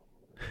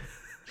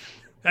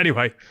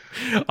 Anyway,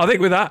 I think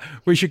with that,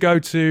 we should go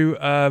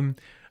to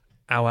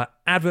our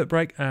advert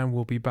break, and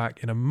we'll be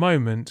back in a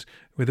moment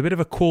with a bit of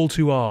a call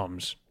to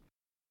arms.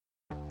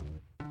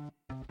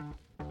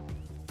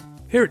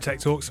 Here at Tech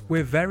Talks,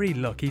 we're very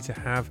lucky to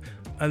have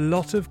a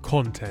lot of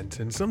content,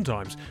 and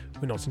sometimes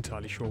we're not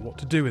entirely sure what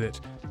to do with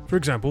it. For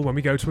example, when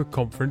we go to a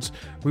conference,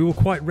 we will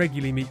quite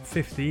regularly meet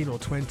 15 or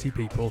 20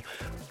 people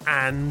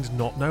and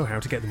not know how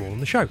to get them all on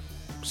the show.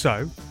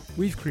 So,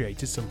 we've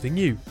created something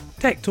new,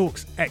 Tech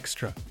Talks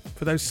Extra,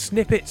 for those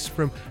snippets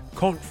from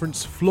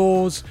conference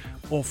floors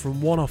or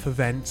from one-off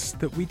events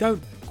that we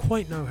don't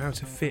quite know how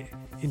to fit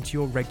into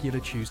your regular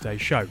Tuesday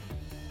show.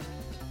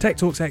 Tech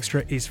Talks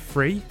Extra is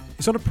free.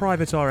 It's on a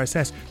private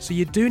RSS, so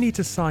you do need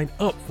to sign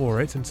up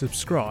for it and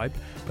subscribe.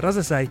 But as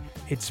I say,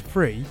 it's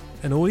free,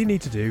 and all you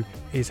need to do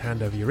is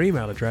hand over your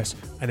email address,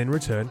 and in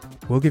return,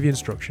 we'll give you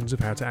instructions of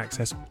how to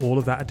access all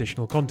of that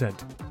additional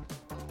content.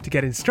 To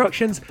get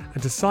instructions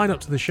and to sign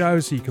up to the show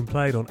so you can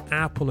play it on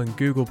Apple and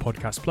Google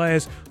podcast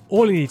players,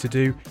 all you need to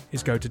do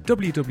is go to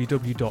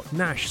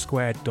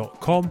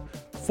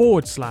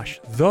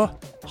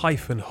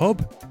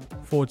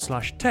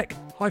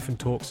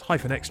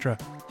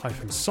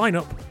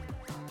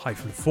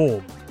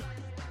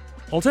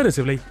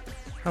Alternatively,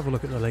 have a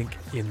look at the link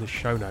in the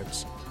show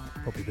notes.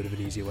 Probably a bit of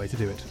an easier way to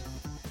do it.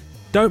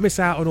 Don't miss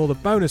out on all the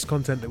bonus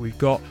content that we've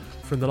got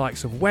from the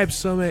likes of Web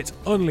Summit,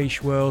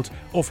 Unleash World,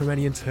 or from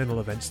any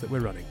internal events that we're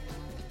running.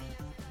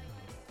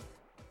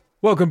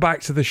 Welcome back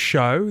to the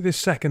show. This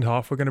second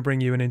half, we're going to bring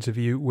you an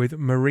interview with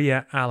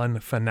Maria Allen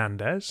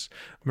Fernandez.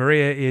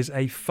 Maria is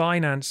a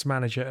finance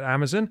manager at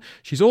Amazon.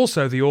 She's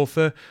also the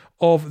author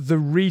of the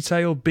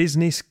Retail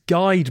Business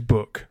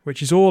Guidebook,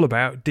 which is all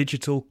about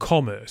digital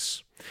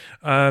commerce.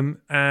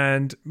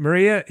 And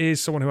Maria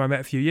is someone who I met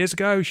a few years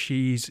ago.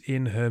 She's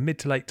in her mid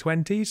to late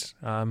 20s.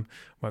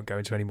 Won't go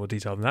into any more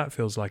detail than that.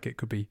 Feels like it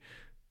could be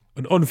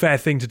an unfair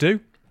thing to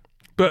do.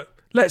 But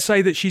let's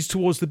say that she's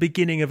towards the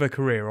beginning of her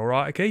career, all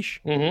right,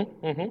 Akish?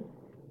 Mm-hmm, mm-hmm.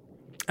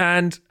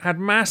 And had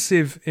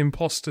massive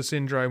imposter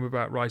syndrome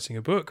about writing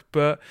a book,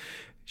 but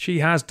she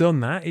has done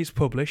that. It's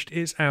published.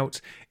 It's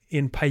out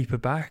in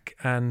paperback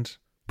and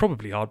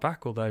probably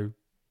hardback, although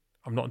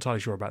I'm not entirely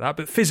sure about that.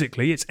 But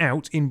physically, it's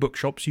out in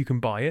bookshops. You can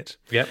buy it.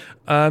 Yep.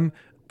 And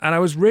I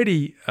was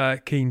really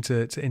keen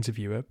to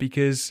interview her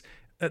because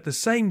at the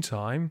same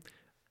time,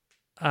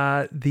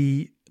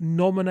 the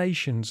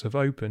nominations have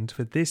opened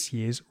for this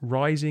year's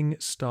Rising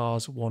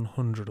Stars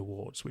 100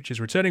 Awards, which is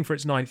returning for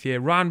its 9th year,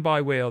 ran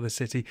by We Are the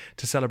City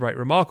to celebrate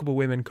remarkable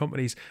women,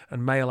 companies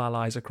and male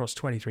allies across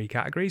 23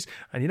 categories.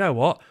 And you know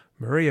what?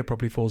 Maria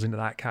probably falls into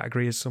that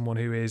category as someone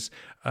who is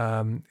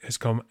has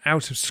come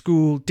out of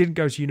school, didn't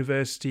go to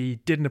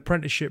university, did an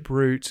apprenticeship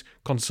route,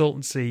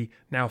 consultancy,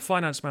 now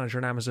finance manager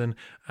at Amazon,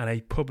 and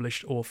a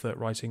published author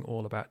writing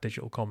all about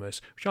digital commerce,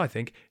 which I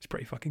think is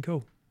pretty fucking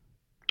cool.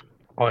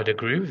 I'd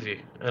agree with you,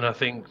 and I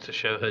think to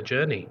show her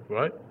journey,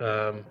 right?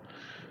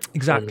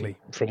 Exactly.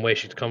 From where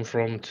she's come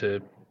from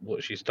to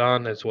what she's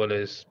done, as well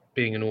as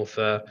being an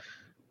author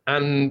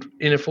and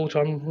in a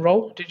full-time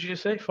role. Did you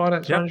just say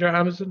finance manager at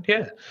Amazon?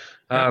 Yeah.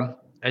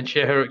 And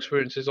share her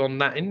experiences on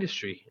that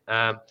industry.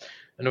 And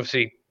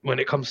obviously, when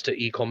it comes to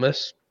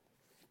e-commerce,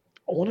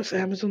 I want to say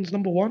Amazon's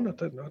number one. I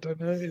don't know.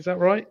 Is that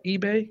right?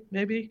 eBay,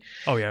 maybe?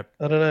 Oh, yeah.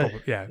 I don't know.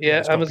 Probably,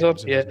 yeah, Amazon.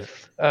 Yeah.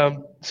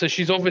 So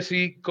she's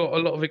obviously got a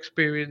lot of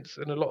experience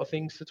and a lot of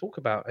things to talk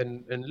about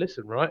and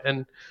listen, right?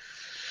 And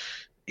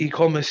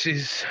e-commerce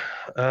is,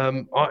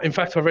 in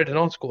fact, I read an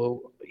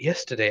article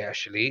yesterday,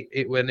 actually,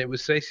 when it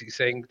was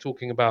basically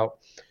talking about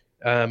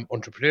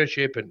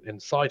entrepreneurship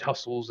and side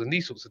hustles and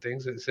these sorts of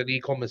things. It said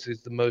e-commerce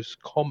is the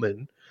most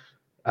common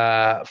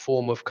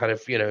form of kind of,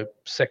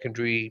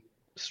 secondary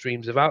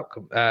streams of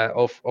outcome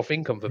of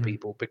income for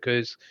people,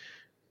 because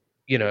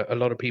a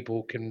lot of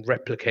people can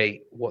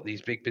replicate what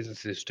these big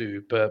businesses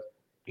do, but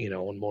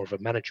on more of a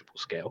manageable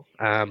scale.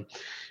 But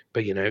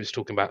it's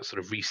talking about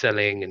sort of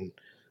reselling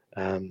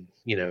and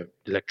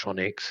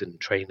electronics and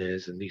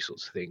trainers and these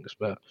sorts of things.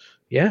 But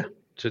yeah,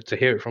 to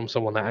hear it from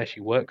someone that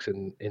actually works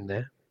in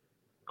there,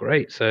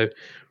 great. So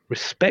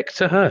respect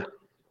to her.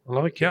 I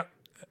like it.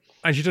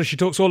 And she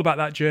talks all about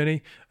that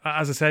journey.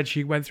 As I said,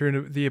 she went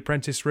through the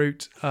apprentice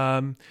route.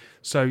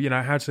 So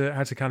how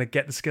to kind of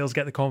get the skills,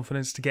 get the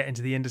confidence to get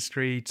into the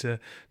industry, to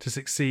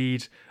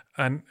succeed,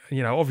 and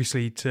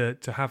obviously to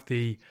have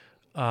the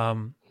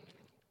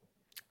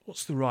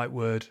what's the right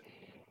word?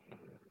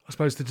 I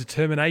suppose the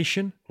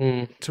determination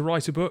to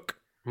write a book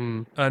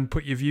and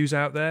put your views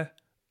out there,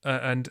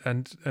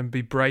 and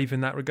be brave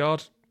in that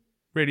regard.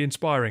 Really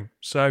inspiring.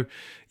 So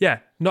yeah,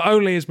 not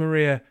only is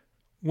Maria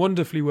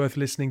wonderfully worth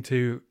listening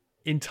to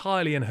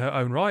entirely in her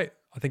own right,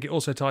 I think it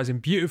also ties in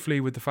beautifully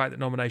with the fact that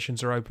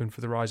nominations are open for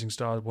the Rising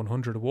Star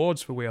 100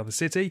 Awards for We Are the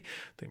City.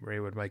 I think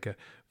Maria would make a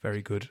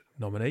very good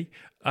nominee.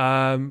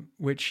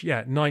 Which,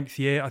 9th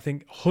year, I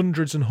think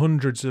hundreds and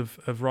hundreds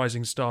of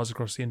rising stars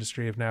across the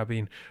industry have now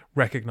been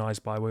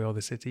recognised by We Are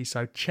the City.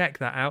 So check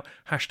that out.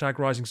 #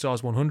 Rising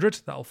Stars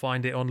 100. That'll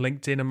find it on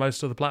LinkedIn and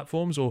most other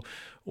platforms, or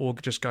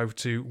just go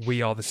to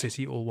We Are the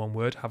City, all one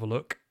word. Have a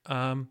look.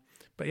 But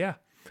yeah,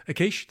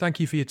 Akish, thank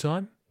you for your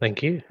time.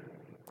 Thank you.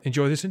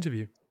 Enjoy this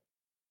interview.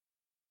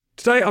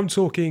 Today I'm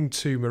talking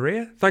to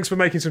Maria. Thanks for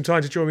making some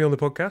time to join me on the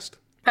podcast.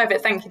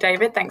 Perfect. Thank you,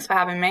 David. Thanks for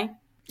having me.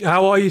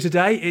 How are you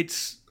today?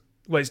 It's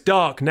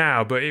dark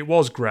now, but it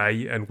was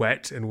grey and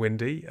wet and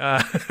windy.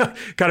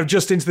 Kind of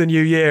just into the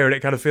new year, and it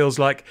kind of feels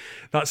like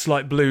that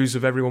slight blues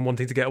of everyone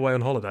wanting to get away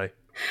on holiday.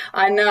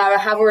 I know. I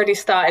have already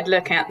started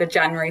looking at the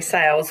January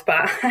sales,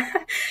 but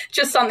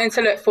just something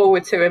to look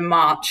forward to in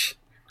March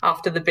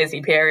after the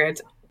busy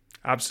period.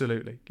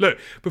 Absolutely. Look,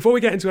 before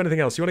we get into anything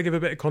else, you want to give a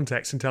bit of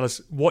context and tell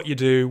us what you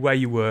do, where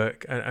you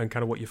work, and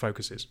kind of what your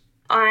focus is?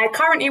 I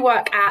currently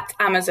work at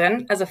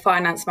Amazon as a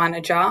finance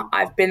manager.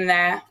 I've been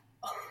there,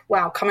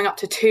 coming up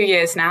to 2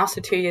 years now,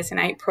 so 2 years in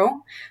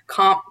April.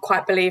 Can't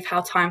quite believe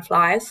how time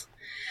flies.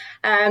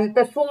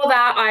 Before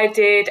that, I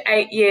did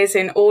 8 years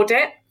in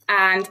audit,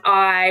 and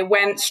I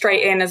went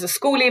straight in as a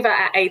school leaver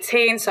at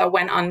 18. So I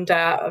went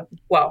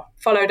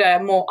followed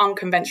a more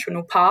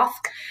unconventional path.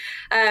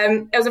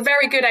 It was a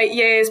very good 8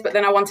 years, but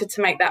then I wanted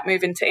to make that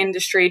move into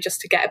industry just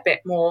to get a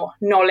bit more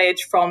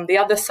knowledge from the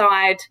other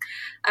side.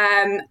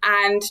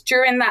 And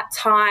during that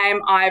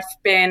time, I've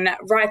been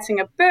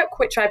writing a book,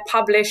 which I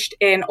published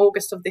in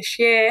August of this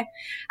year.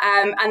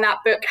 And that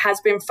book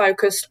has been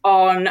focused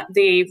on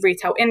the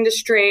retail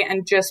industry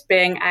and just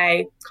being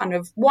a kind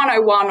of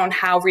 101 on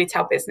how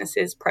retail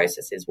businesses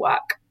processes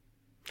work.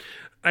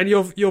 And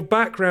your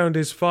background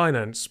is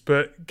finance,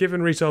 but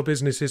given retail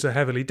businesses are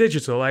heavily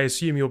digital, I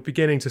assume you're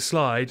beginning to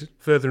slide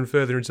further and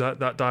further into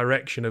that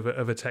direction of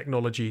a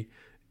technology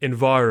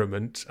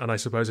environment, and I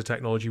suppose a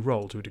technology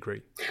role to a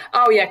degree.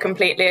 Oh yeah,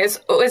 completely.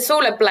 It's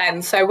all a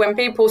blend. So when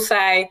people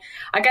say,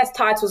 I guess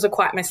titles are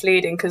quite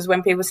misleading, because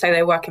when people say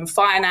they work in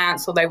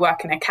finance or they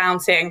work in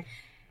accounting,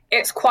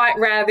 it's quite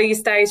rare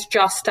these days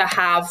just to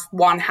have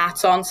one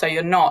hat on. So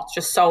you're not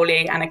just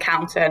solely an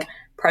accountant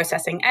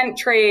processing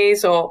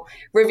entries or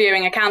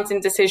reviewing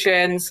accounting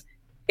decisions.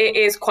 It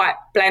is quite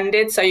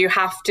blended. So you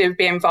have to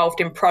be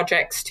involved in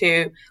projects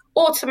to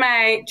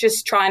automate,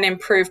 just try and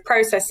improve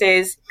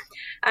processes.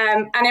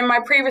 And in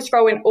my previous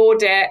role in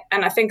audit,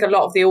 and I think a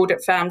lot of the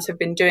audit firms have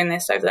been doing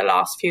this over the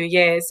last few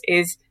years,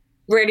 is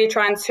really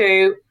trying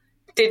to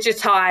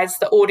digitize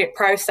the audit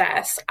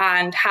process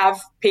and have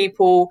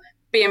people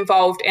be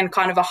involved in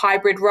kind of a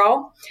hybrid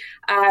role.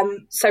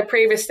 So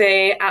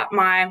previously at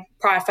my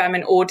prior firm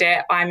in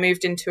audit, I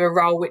moved into a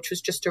role which was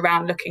just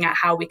around looking at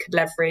how we could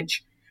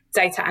leverage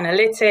data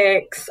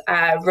analytics,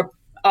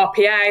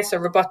 RPA, so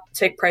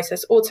robotic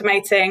process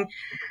automating.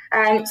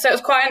 So it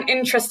was quite an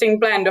interesting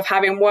blend of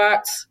having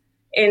worked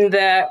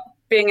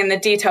being in the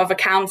detail of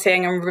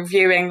accounting and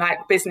reviewing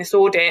like business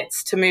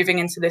audits to moving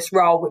into this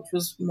role, which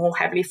was more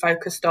heavily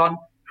focused on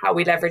how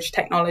we leverage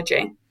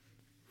technology.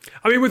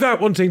 I mean,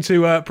 without wanting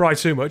to pry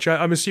too much,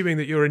 I'm assuming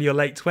that you're in your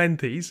late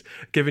 20s,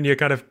 given your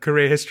kind of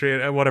career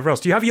history and whatever else.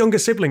 Do you have younger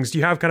siblings? Do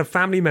you have kind of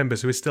family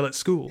members who are still at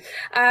school?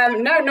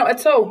 No, not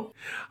at all.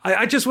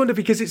 I just wonder,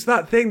 because it's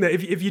that thing that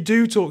if you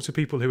do talk to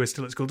people who are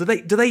still at school, do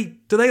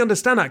they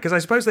understand that? Because I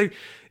suppose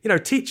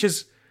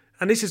teachers,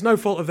 and this is no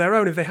fault of their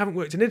own, if they haven't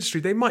worked in industry,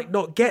 they might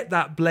not get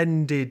that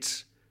blended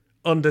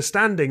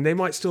understanding. They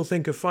might still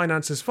think of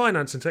finance as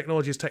finance and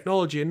technology as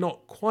technology and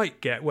not quite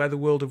get where the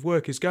world of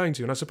work is going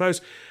to. And I suppose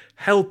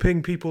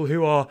helping people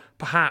who are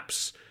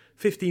perhaps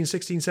 15,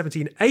 16,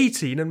 17,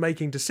 18 and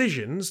making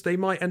decisions, they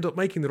might end up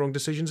making the wrong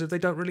decisions if they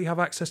don't really have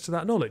access to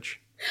that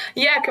knowledge.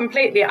 Yeah,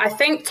 completely. I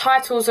think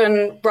titles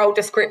and role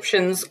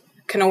descriptions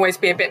can always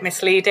be a bit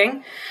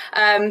misleading,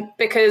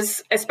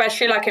 because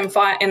especially like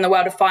in the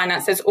world of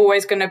finance, there's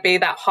always going to be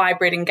that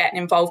hybrid and getting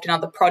involved in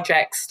other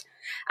projects.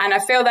 And I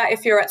feel that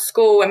if you're at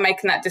school and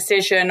making that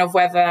decision of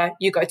whether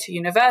you go to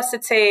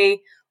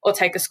university or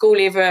take a school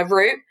leaver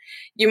route,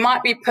 you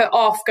might be put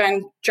off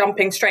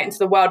jumping straight into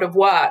the world of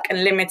work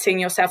and limiting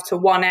yourself to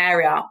one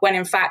area, when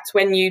in fact,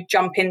 when you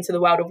jump into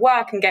the world of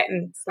work and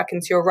getting stuck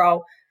into your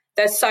role,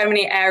 there's so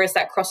many areas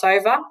that cross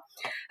over.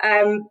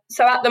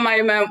 So at the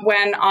moment,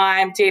 when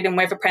I'm dealing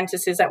with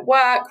apprentices at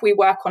work, we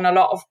work on a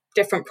lot of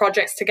different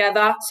projects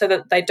together so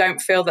that they don't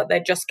feel that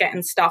they're just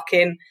getting stuck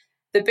in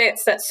the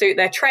bits that suit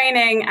their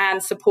training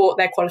and support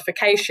their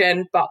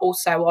qualification, but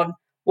also on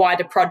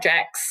wider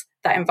projects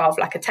that involve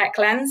like a tech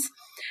lens.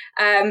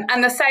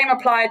 And the same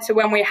applied to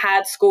when we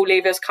had school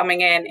leavers coming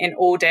in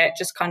audit,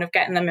 just kind of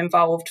getting them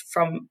involved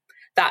from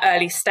that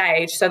early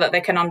stage so that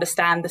they can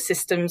understand the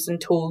systems and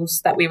tools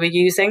that we were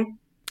using.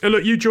 And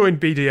look, you joined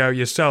BDO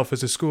yourself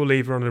as a school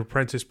leaver on an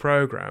apprentice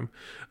program.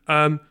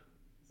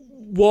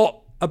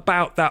 What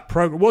about that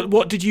program?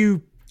 What did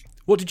you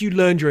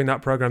learn during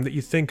that program that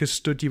you think has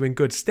stood you in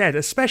good stead,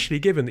 especially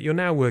given that you're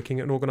now working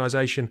at an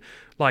organisation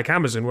like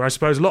Amazon, where I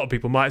suppose a lot of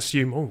people might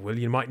assume, oh, well,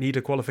 you might need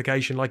a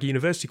qualification like a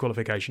university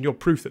qualification. You're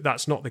proof that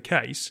that's not the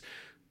case.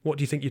 What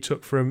do you think you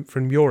took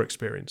from your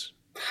experience?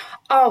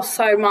 Oh,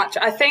 so much.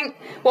 I think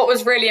what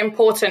was really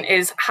important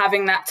is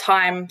having that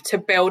time to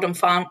build on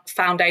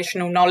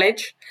foundational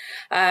knowledge.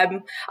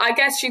 I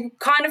guess you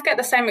kind of get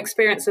the same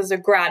experience as a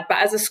grad, but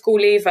as a school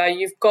leaver,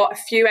 you've got a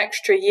few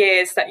extra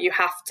years that you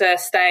have to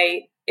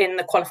stay in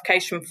the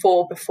qualification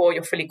for before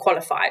you're fully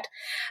qualified.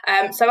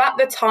 So at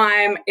the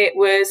time, it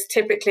was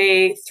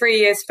typically 3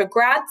 years for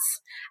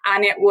grads,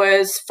 and it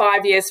was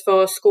 5 years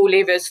for school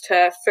leavers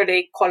to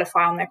fully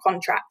qualify on their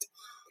contract.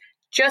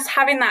 Just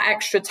having that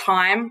extra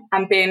time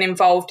and being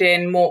involved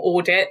in more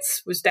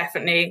audits was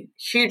definitely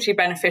hugely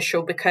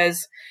beneficial,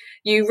 because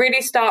you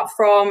really start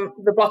from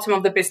the bottom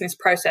of the business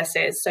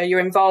processes. So you're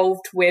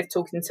involved with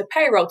talking to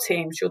payroll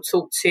teams, you'll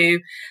talk to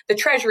the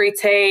treasury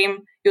team,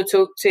 you'll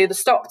talk to the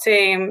stock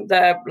team,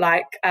 the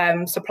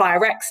supplier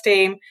recs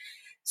team.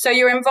 So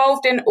you're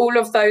involved in all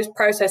of those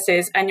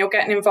processes and you're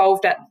getting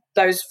involved at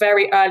those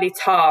very early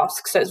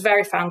tasks. So it's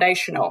very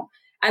foundational.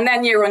 And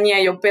then year on year,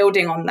 you're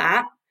building on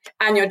that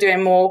and you're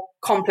doing more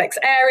complex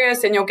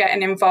areas and you're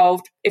getting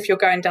involved. If you're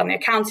going down the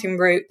accounting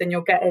route, then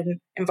you're getting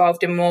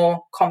involved in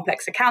more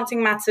complex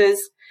accounting matters.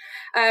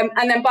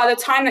 And then by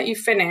the time that you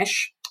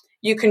finish,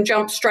 you can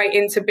jump straight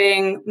into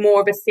being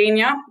more of a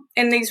senior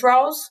in these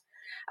roles.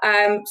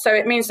 So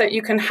it means that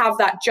you can have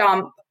that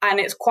jump, and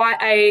it's quite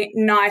a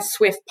nice,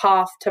 swift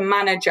path to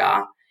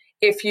manager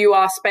if you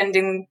are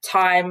spending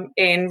time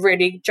in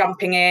really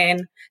jumping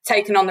in,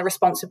 taking on the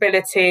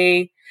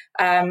responsibility,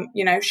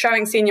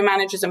 showing senior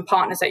managers and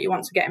partners that you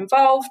want to get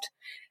involved.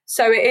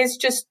 So it is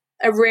just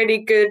a really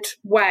good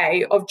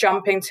way of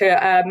jumping to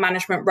a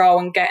management role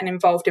and getting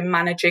involved in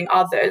managing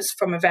others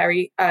from a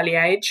very early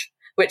age,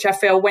 which I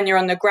feel when you're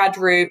on the grad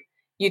route,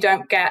 you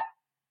don't get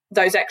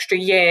those extra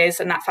years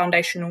and that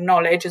foundational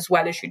knowledge as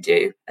well as you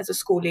do as a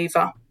school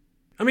leaver.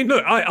 I mean,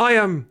 look, I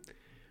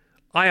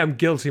am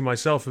guilty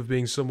myself of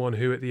being someone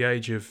who at the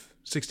age of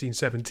 16,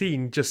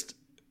 17 just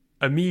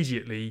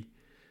immediately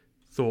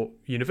thought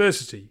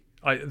university.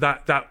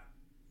 That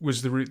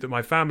was the route that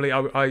my family,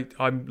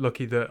 I'm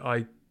lucky that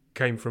I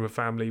came from a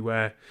family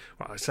where,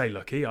 well, I say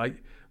lucky, I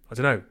don't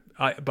know,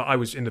 but I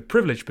was in the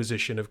privileged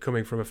position of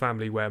coming from a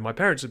family where my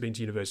parents had been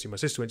to university, my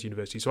sister went to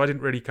university, so I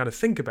didn't really kind of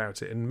think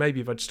about it. And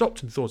maybe if I'd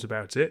stopped and thought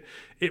about it,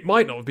 it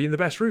might not have been the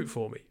best route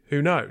for me.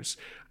 Who knows?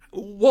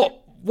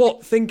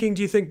 What thinking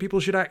do you think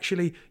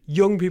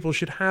young people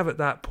should have at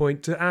that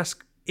point to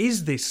ask,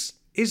 is this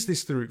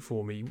the route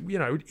for me?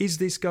 Is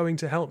this going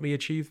to help me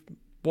achieve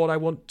what I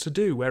want to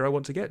do, where I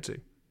want to get to?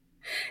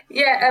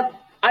 Yeah,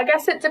 I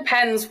guess it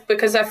depends,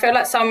 because I feel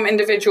like some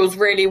individuals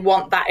really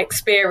want that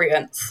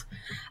experience.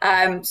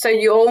 So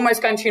you're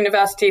almost going to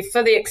university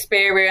for the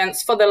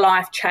experience, for the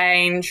life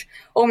change,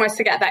 almost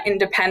to get that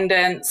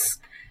independence.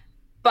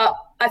 But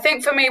I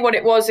think for me, what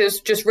it was is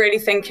just really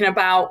thinking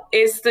about,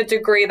 is the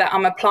degree that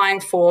I'm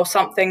applying for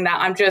something that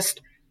I'm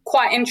just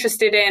quite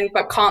interested in,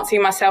 but can't see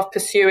myself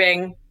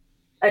pursuing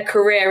a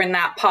career in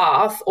that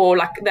path, or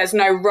like there's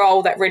no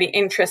role that really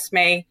interests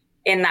me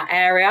in that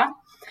area.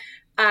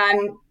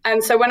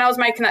 And so when I was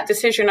making that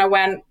decision, I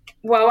went,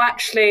 well,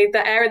 actually,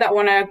 the area that I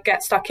want to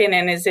get stuck in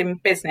is in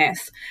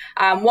business.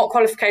 What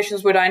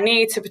qualifications would I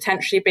need to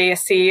potentially be a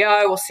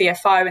CEO or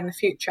CFO in the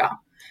future?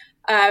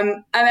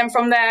 And then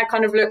from there,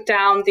 kind of looked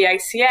down the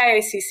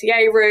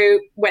ACCA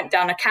route, went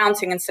down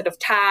accounting instead of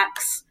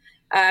tax.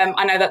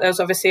 I know that there was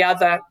obviously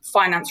other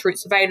finance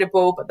routes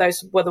available, but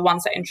those were the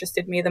ones that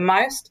interested me the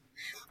most.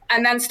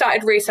 And then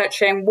started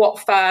researching what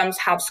firms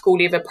have school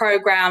leaver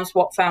programs,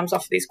 what firms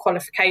offer these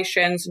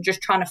qualifications, and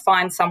just trying to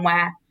find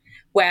somewhere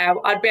where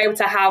I'd be able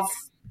to have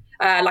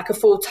like a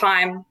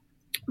full-time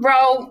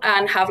role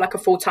and have like a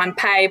full-time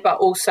pay, but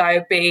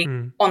also be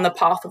on the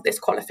path of this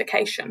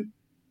qualification.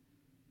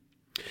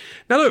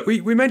 Now, look,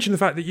 we mentioned the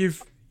fact that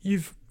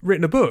you've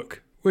written a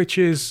book, which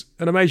is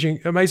an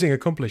amazing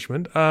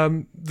accomplishment.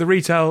 The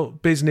Retail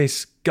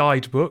Business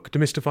Guidebook,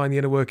 Demystifying the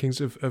Inner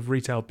Workings of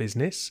Retail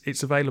Business.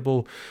 It's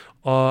available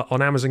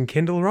on Amazon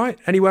Kindle, right?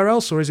 Anywhere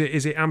else, or is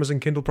it Amazon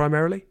Kindle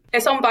primarily?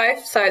 It's on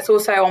both, so it's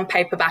also on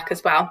paperback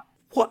as well.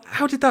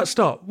 How did that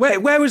start?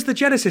 Where was the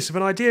genesis of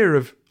an idea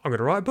of, I'm going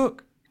to write a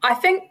book? I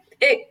think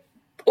it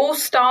all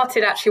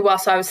started actually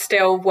whilst I was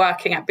still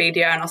working at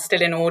BDO and I was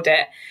still in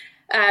audit.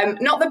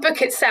 Not the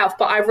book itself,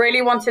 but I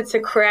really wanted to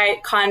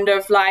create kind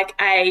of like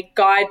a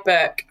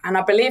guidebook. And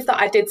I believe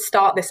that I did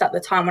start this at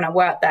the time when I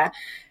worked there,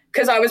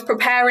 because I was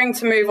preparing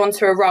to move on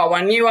to a role.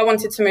 I knew I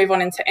wanted to move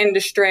on into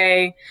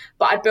industry,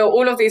 but I'd built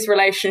all of these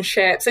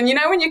relationships. And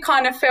when you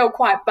kind of feel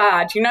quite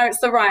bad, it's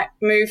the right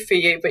move for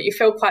you, but you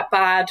feel quite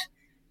bad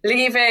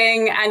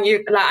leaving, and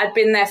I'd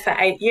been there for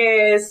 8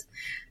 years.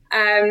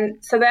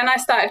 So then I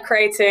started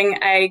creating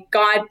a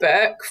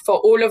guidebook for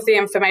all of the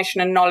information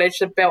and knowledge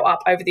that built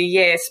up over the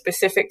years,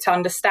 specific to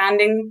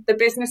understanding the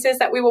businesses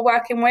that we were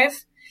working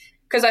with.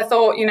 Because I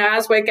thought,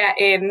 as we're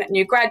getting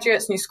new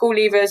graduates, new school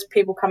leavers,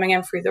 people coming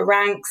in through the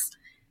ranks,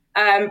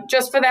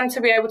 just for them to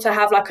be able to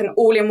have like an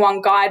all-in-one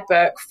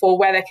guidebook for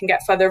where they can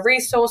get further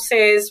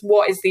resources,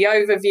 what is the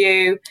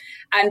overview,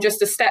 and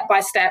just a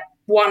step-by-step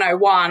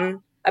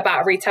 101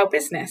 about a retail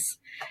business.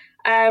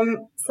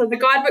 So the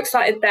guidebook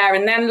started there,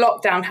 and then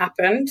lockdown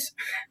happened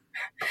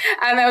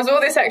and there was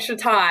all this extra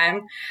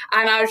time,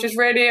 and I was just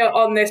really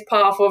on this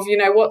path of,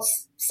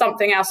 what's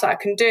something else that I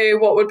can do?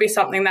 What would be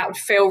something that would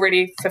feel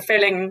really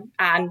fulfilling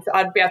and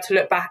I'd be able to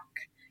look back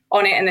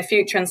on it in the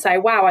future and say,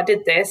 wow, I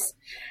did this.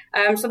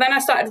 So then I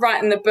started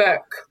writing the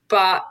book,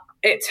 but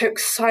it took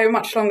so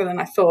much longer than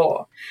I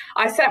thought.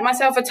 I set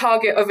myself a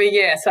target of a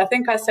year. So I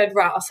think I said,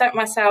 right, I'll set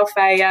myself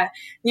a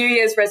New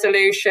Year's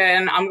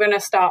resolution. I'm going to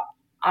start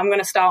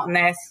on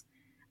this.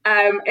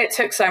 It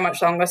took so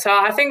much longer. So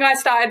I think I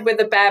started with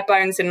the bare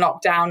bones in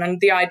lockdown and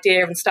the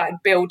idea, and started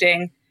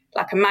building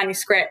like a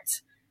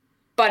manuscript.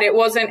 But it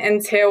wasn't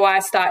until I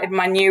started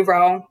my new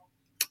role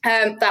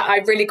that I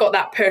really got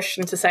that push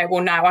and to say,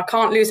 well, no, I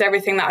can't lose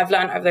everything that I've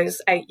learned over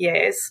those 8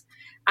 years.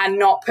 and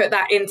not put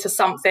that into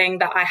something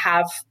that I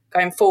have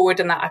going forward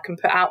and that I can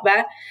put out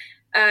there.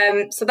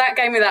 So that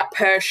gave me that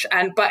push.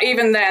 But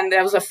even then,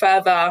 there was a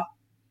further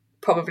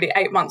probably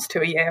 8 months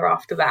to a year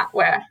after that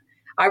where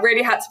I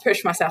really had to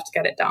push myself to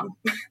get it done.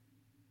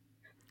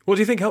 What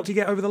do you think helped you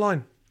get over the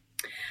line?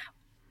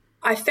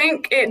 I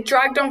think it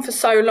dragged on for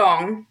so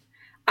long,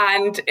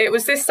 and it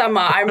was this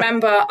summer. I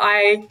remember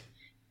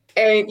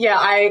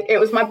it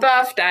was my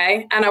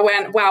birthday, and I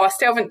went, wow, I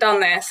still haven't done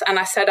this. And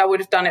I said I would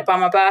have done it by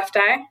my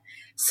birthday.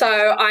 So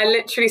I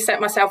literally set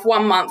myself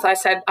 1 month. I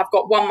said, I've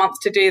got 1 month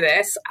to do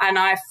this. And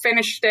I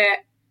finished it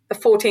the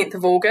 14th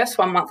of August,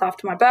 1 month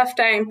after my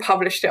birthday, and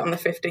published it on the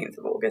 15th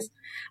of August.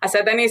 I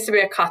said, there needs to be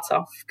a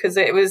cutoff, because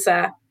it was,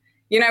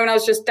 when I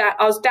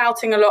was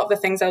doubting a lot of the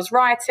things I was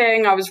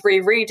writing. I was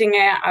rereading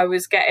it. I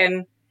was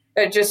getting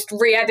just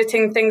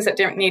re-editing things that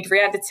didn't need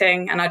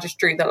re-editing. And I just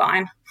drew the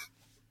line.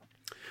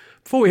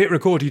 Before we hit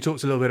record, you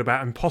talked a little bit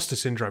about imposter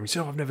syndrome. You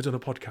said, I've never done a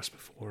podcast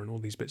before, and all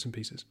these bits and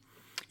pieces.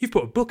 You've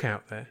put a book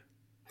out there.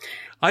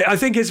 I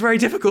think it's very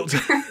difficult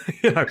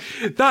to,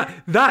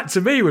 that to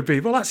me would be,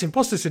 well, that's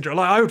imposter syndrome.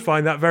 Like, I would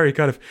find that very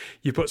kind of,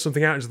 you put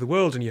something out into the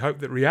world and you hope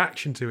that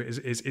reaction to it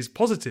is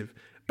positive.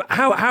 But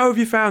how have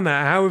you found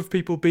that? How have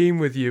people been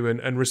with you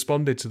and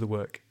responded to the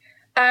work?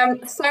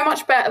 So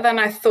much better than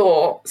I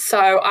thought. So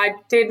I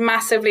did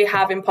massively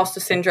have imposter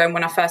syndrome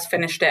when I first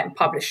finished it and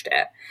published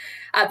it.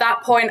 At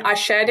that point, I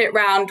shared it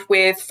around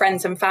with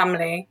friends and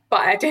family, but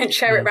I didn't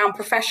share it around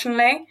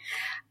professionally.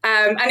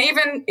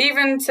 And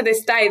even to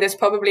this day, there's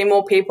probably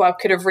more people I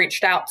could have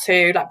reached out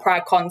to, like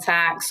prior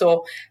contacts,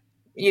 or,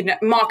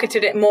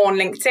 marketed it more on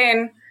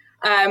LinkedIn.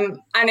 And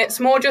it's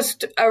more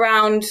just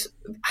around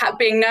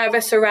being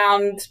nervous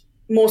around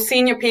more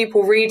senior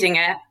people reading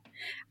it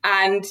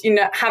and,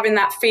 having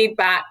that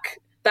feedback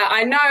that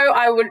I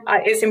know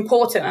it's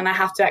important and I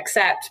have to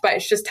accept, but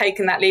it's just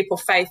taking that leap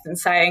of faith and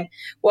saying,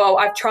 well,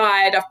 I've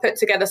put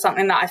together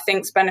something that I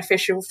think is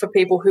beneficial for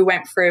people who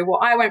went through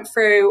what I went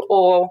through,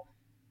 or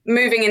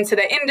moving into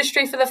the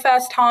industry for the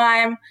first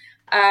time,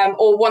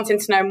 or wanting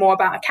to know more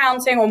about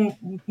accounting or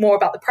more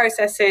about the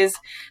processes.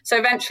 So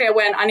eventually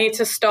I need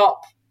to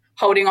stop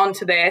holding on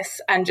to this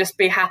and just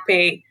be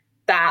happy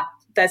that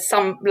there's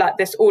some like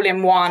this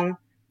all-in-one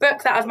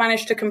book that I've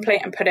managed to complete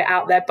and put it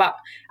out there. But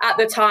at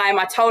the time,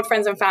 I told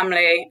friends and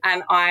family,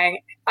 and I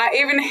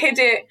even hid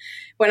it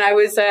when I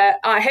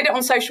hid it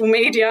on social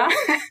media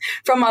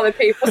from other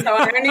people. So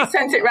I only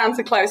sent it around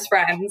to close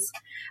friends.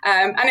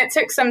 And it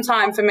took some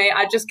time for me.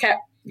 I just kept,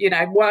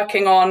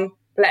 working on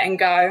letting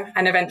go.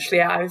 And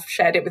eventually I've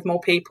shared it with more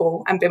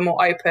people and been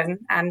more open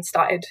and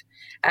started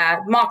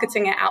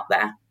marketing it out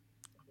there.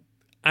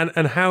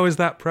 And how has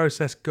that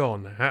process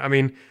gone? I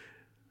mean,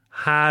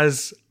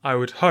 has, I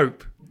would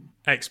hope,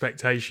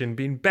 expectation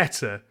been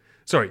better?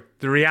 Sorry,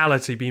 the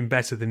reality being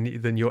better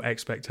than your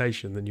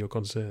expectation, than your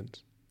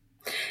concerns?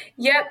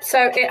 Yep.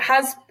 So it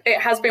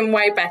has been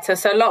way better.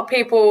 So a lot of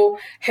people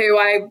who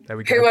are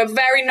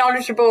very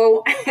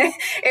knowledgeable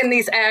in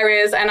these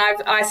areas, and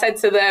I said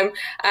to them,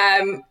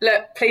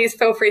 look, please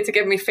feel free to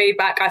give me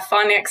feedback. I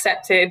finally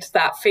accepted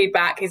that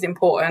feedback is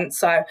important.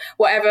 So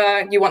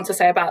whatever you want to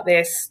say about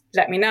this,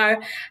 let me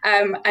know.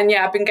 And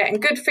yeah, I've been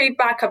getting good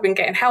feedback. I've been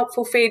getting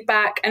helpful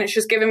feedback, and it's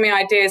just given me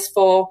ideas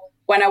for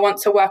when I want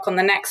to work on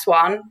the next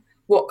one,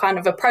 what kind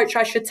of approach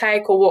I should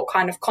take or what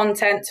kind of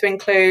content to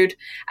include,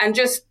 and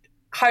just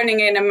honing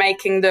in and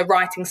making the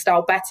writing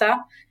style better.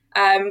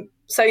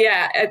 So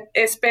yeah,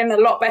 it's been a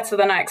lot better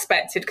than I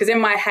expected, because in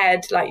my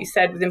head, like you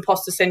said, with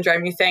imposter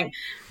syndrome, you think,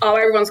 oh,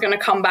 everyone's going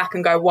to come back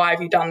and go, why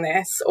have you done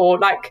this? Or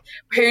like,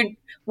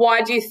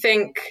 why do you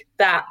think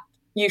that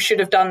you should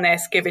have done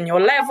this given your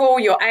level,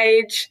 your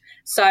age?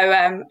 So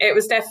it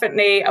was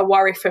definitely a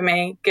worry for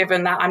me,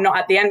 given that I'm not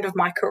at the end of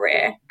my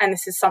career. And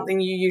this is something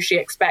you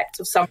usually expect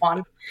of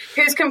someone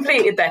who's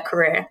completed their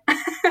career.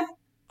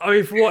 I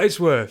mean, for what it's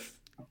worth,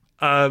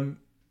 I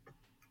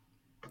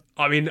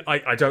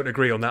don't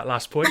agree on that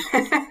last point.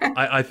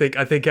 I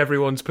think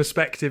everyone's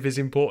perspective is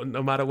important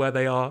no matter where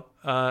they are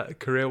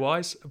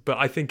career-wise. But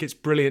I think it's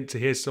brilliant to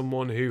hear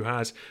someone who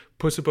has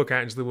put a book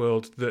out into the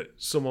world that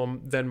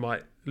someone then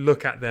might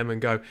look at them and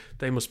go,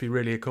 they must be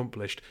really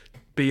accomplished.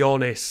 Be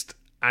honest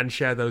and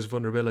share those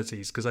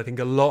vulnerabilities, because I think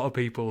a lot of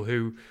people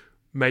who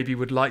maybe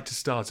would like to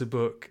start a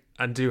book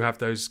and do have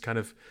those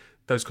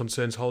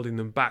concerns holding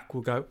them back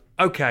will go,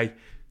 okay,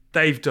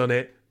 they've done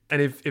it.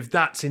 And if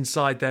that's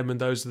inside them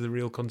and those are the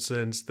real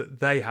concerns that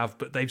they have,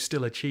 but they've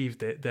still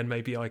achieved it, then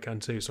maybe I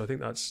can too. So I think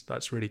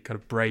that's really kind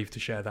of brave to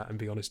share that and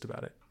be honest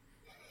about it.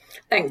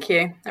 Thank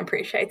you. I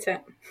appreciate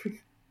it.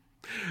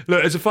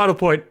 Look, as a final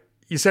point,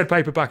 you said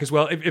paperback as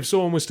well. If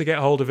someone was to get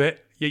hold of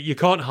it, you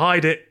can't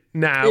hide it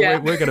now. Yeah.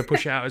 We're going to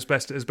push it out as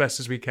best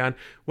as we can.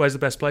 Where's the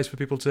best place for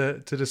people to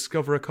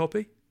discover a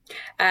copy?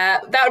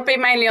 That would be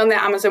mainly on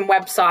the Amazon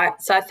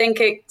website. So I think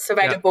it's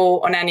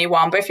available on any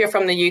one. But if you're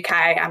from the UK,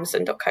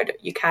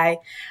 amazon.co.uk.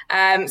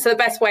 So the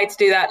best way to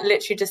do that,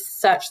 literally just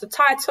search the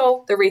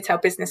title, The Retail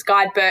Business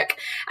Guidebook,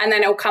 and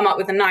then it'll come up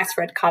with a nice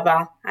red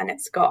cover. And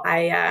it's got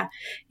a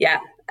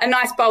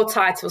nice bold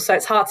title, so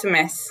it's hard to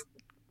miss.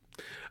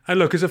 And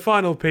look, as a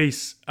final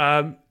piece,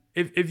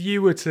 if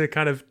you were to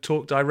kind of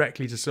talk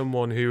directly to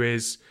someone who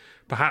is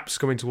perhaps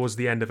coming towards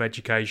the end of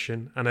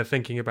education and are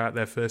thinking about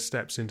their first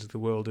steps into the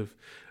world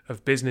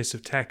of business,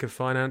 of tech, of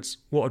finance,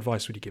 what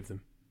advice would you give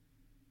them?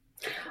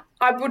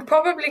 I would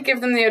probably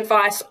give them the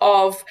advice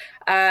of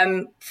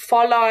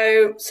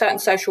follow certain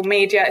social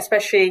media,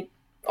 especially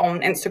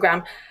on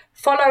Instagram.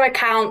 Follow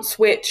accounts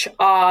which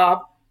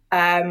are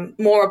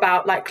more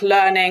about like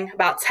learning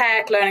about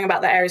tech, learning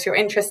about the areas you're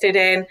interested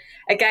in.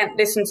 Again,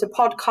 listen to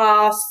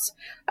podcasts,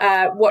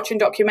 watching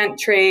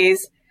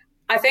documentaries.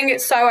 I think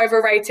it's so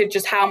overrated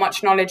just how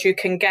much knowledge you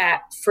can get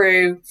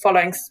through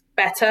following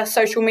better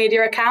social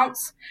media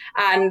accounts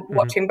and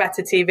watching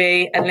better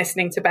TV and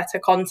listening to better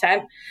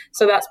content.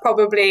 So that's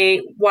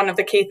probably one of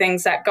the key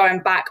things that going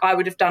back I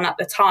would have done at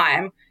the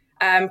time,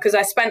 because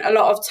I spent a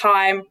lot of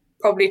time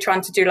probably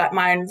trying to do like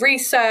my own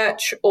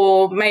research,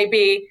 or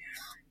maybe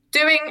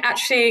doing,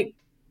 actually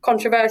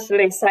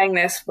controversially saying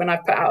this when I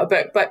put out a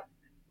book, but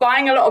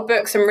buying a lot of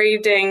books and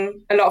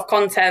reading a lot of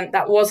content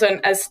that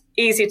wasn't as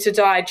easy to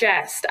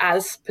digest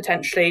as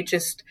potentially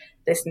just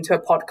listen to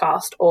a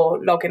podcast or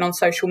logging on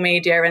social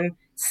media and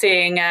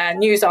seeing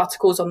news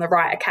articles on the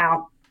right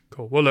account.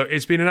 Cool. Well, look,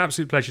 it's been an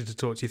absolute pleasure to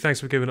talk to you.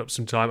 Thanks for giving up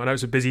some time. I know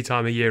it's a busy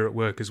time of year at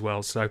work as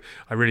well, so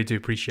I really do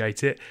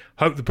appreciate it.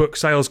 Hope the book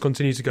sales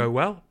continue to go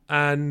well,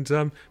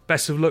 and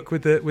best of luck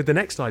with the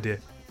next idea.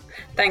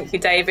 Thank you,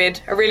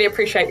 David. I really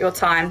appreciate your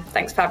time.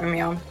 Thanks for having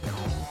me on.